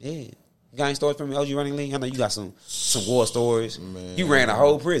 Yeah. You got any stories from me, OG Running League? I know you got some war stories. Man. You ran a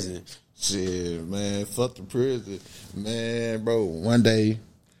whole prison. Shit, man. Fuck the prison. Man, bro. One day,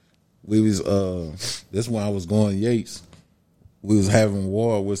 we was this when I was going Yates. We was having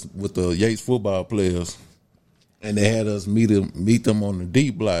war with the Yates football players, and they had us meet them on the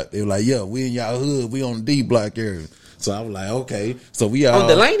D block. They were like, "Yeah, we in y'all hood. We on the D block area." So I was like, "Okay." So we on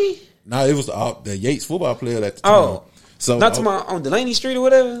Delaney. No, it was the Yates football player at the time. Oh, so not tomorrow on Delaney Street or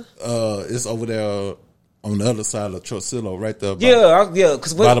whatever. It's over there on the other side of Trujillo, right there. Yeah.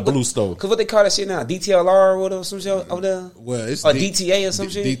 Cause by the blue store. Cause what they call that shit now, DTLR or whatever, some shit over there. Well, it's DTA or some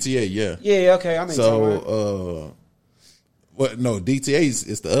shit. DTA, yeah. Yeah, okay. I mean, so no, DTA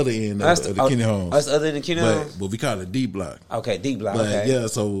is the other end of the Kenny Homes. That's the other end of Kenny Homes. But we call it D block. Okay, D block. But okay. yeah,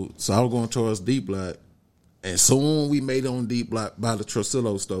 so I was going towards D block, and soon we made it on D block by the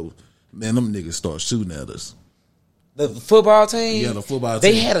Trujillo store. Man, them niggas start shooting at us. The football team? Yeah, the football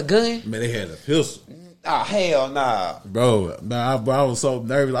team. They had a gun? Man, they had a pistol. Oh, hell nah. Bro, I was so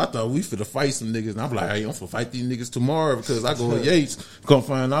nervous. I thought we finna fight some niggas. And I'm like, hey, I'm finna fight these niggas tomorrow because I go to Yates, come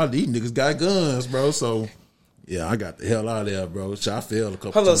find out these niggas got guns, bro. So, yeah, I got the hell out of there, bro. I failed a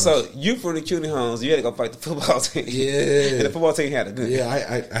couple times. So you from the CUNY Homes, you had to go fight the football team. Yeah. And the football team had a gun.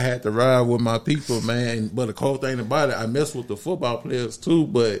 Yeah, I had to ride with my people, man. But the cool thing about it, I messed with the football players too,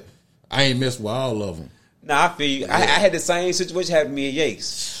 but I ain't messed with all of them. Nah, I feel you. Yeah. I had the same situation happen to me at Yates.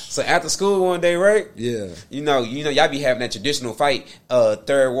 So after school one day, right? Yeah. You know, y'all be having that traditional fight,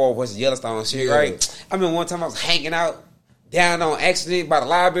 Third Ward versus Yellowstone shit, right? I remember one time I was hanging out down on accident by the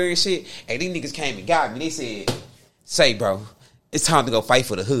library and shit, and these niggas came and got me. They said, "Say, bro, it's time to go fight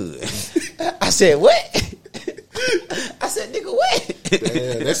for the hood." I said, "What?" I said, "Nigga, what?"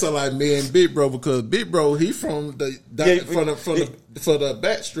 Damn, that's like me and Big Bro, because Big Bro, he from the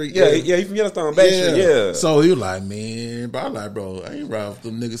back street. Yeah, he from Yellowstone back street. Yeah. So he was like, man, bro, I ain't ride with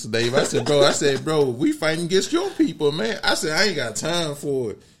them niggas today. But I said, bro, we fighting against your people, man. I said, I ain't got time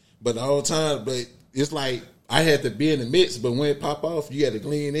for it. But the whole time, but it's like I had to be in the midst, but when it pop off, you had to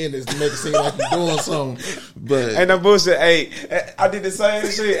lean in and make it seem like you're doing something. But ain't no bullshit. Hey, I did the same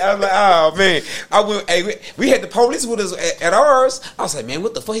shit. I was like, oh man, I went. Hey, we had the police with us at ours. I was like, man,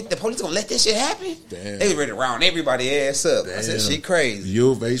 what the fuck? The police gonna let this shit happen? Damn. They ready to round everybody ass up. Damn. I said, shit crazy.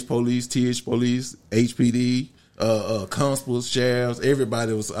 U of H police, TH police, HPD. Constables, sheriffs,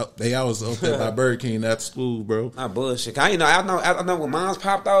 everybody was up. They always up there by Burger King after school, bro. Not bullshit. I know when mines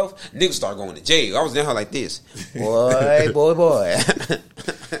popped off, niggas start going to jail. I was down here like this, boy.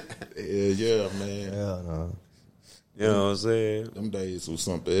 yeah, man. Hell no. You know what I'm saying? Them days was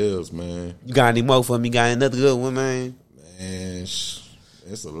something else, man. You got any more for me? Got another good one, man? Man, it's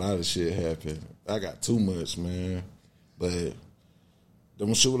a lot of shit happened. I got too much, man. But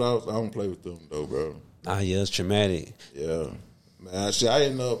them shootouts, I don't play with them though, bro. Ah, yeah, it's traumatic. Yeah, man. I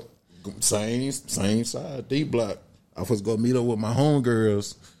ended up same side D block. I was gonna meet up with my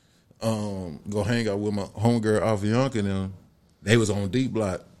homegirls, go hang out with my homegirl Avianca and them. They was on D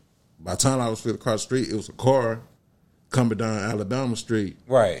block. By the time I was fit across the street, it was a car coming down Alabama Street.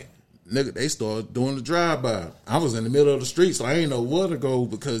 Right. Nigga, they started doing the drive-by. I was in the middle of the street, so I ain't know where to go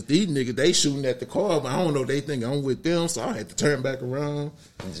because these niggas, they shooting at the car, but I don't know, they think I'm with them, so I had to turn back around.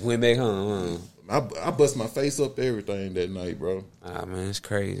 Just went back home, huh? I bust my face up everything that night, bro. Ah, man, it's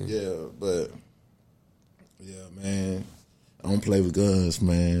crazy. Yeah, but yeah, man, I don't play with guns,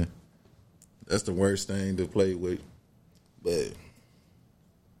 man. That's the worst thing to play with. But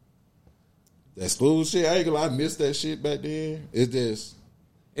that school shit, I ain't gonna lie, I missed that shit back then. It's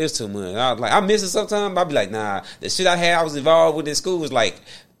too much. I miss it sometimes. I be like, nah, the shit I was involved with in school was like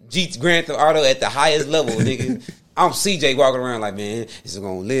Grand Theft Auto at the highest level, nigga. I'm CJ walking around like, man, is it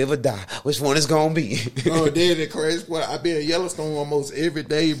gonna live or die? Which one is gonna be? Bro, then the crazy part, I be in Yellowstone almost every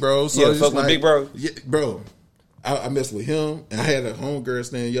day, bro. So yeah, fuck with Big Bro. Yeah, bro. I messed with him, and I had a homegirl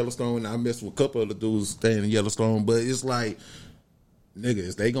staying in Yellowstone, and I messed with a couple of the dudes staying in Yellowstone. But it's like, nigga,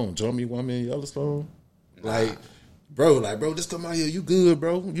 is they gonna jump me while I'm in Yellowstone? Like, bro, just come out here. You good,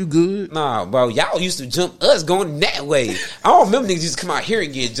 bro? You good? Nah, bro. Y'all used to jump us going that way. I don't remember niggas used to come out here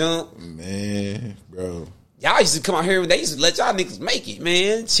and get jumped. Man, bro. Y'all used to come out here and they used to let y'all niggas make it,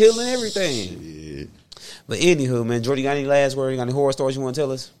 man. Chill and everything. Shit. But anywho, man, Jordy, you got any last word? You got any horror stories you want to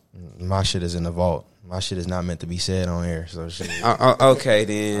tell us? My shit is in the vault. My shit is not meant to be said on air. So shit. Okay,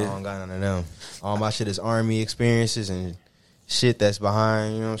 then. I don't got none of them. All my shit is Army experiences and shit that's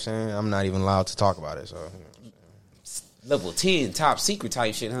behind, you know what I'm saying? I'm not even allowed to talk about it, so... Level 10, top secret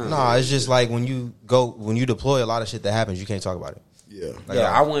type shit, huh? Nah, it's just like when you deploy, a lot of shit that happens, you can't talk about it. Yeah. Like,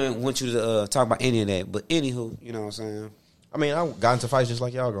 yeah, I wouldn't want you to talk about any of that. But anywho, you know what I'm saying? I mean, I got into fights just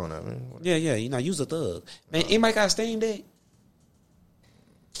like y'all growing up, man. Yeah, you know, you's a thug. Man, anybody got a Steam Deck? You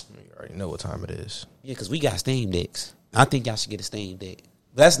already know what time it is. Yeah, because we got Steam Decks. I think y'all should get a Steam Deck.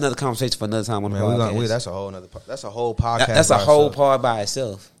 But that's another conversation for another time on the podcast. That's a whole nother. That's a whole podcast. That's a whole part by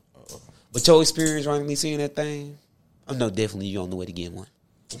itself. But your experience randomly seeing that thing, I know definitely you on the way to get one.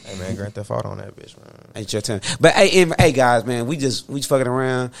 Hey man, Grand Theft Auto on that bitch, man. Ain't your turn. But hey guys, man, we just fucking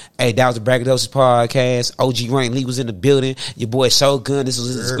around. Hey, that was the Braggadocious podcast. OG Rank Lee was in the building. Your boy Shogun. This was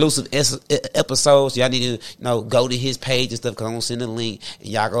his exclusive episode. So y'all need to go to his page and stuff because I'm gonna send a link and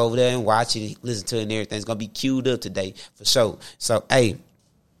y'all go over there and watch it, listen to it and everything. It's gonna be queued up today for sure. So hey,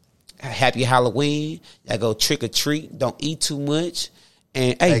 happy Halloween. Y'all go trick or treat. Don't eat too much.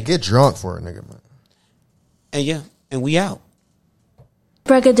 And hey, get drunk for it, nigga, man. And yeah, and we out.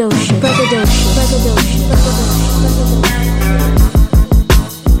 Braggadocious, braggadocious, braggadocious,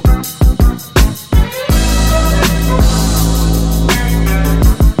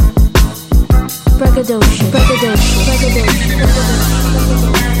 braggadocious, braggadocious, braggadocious,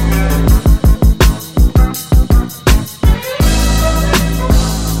 braggadocious.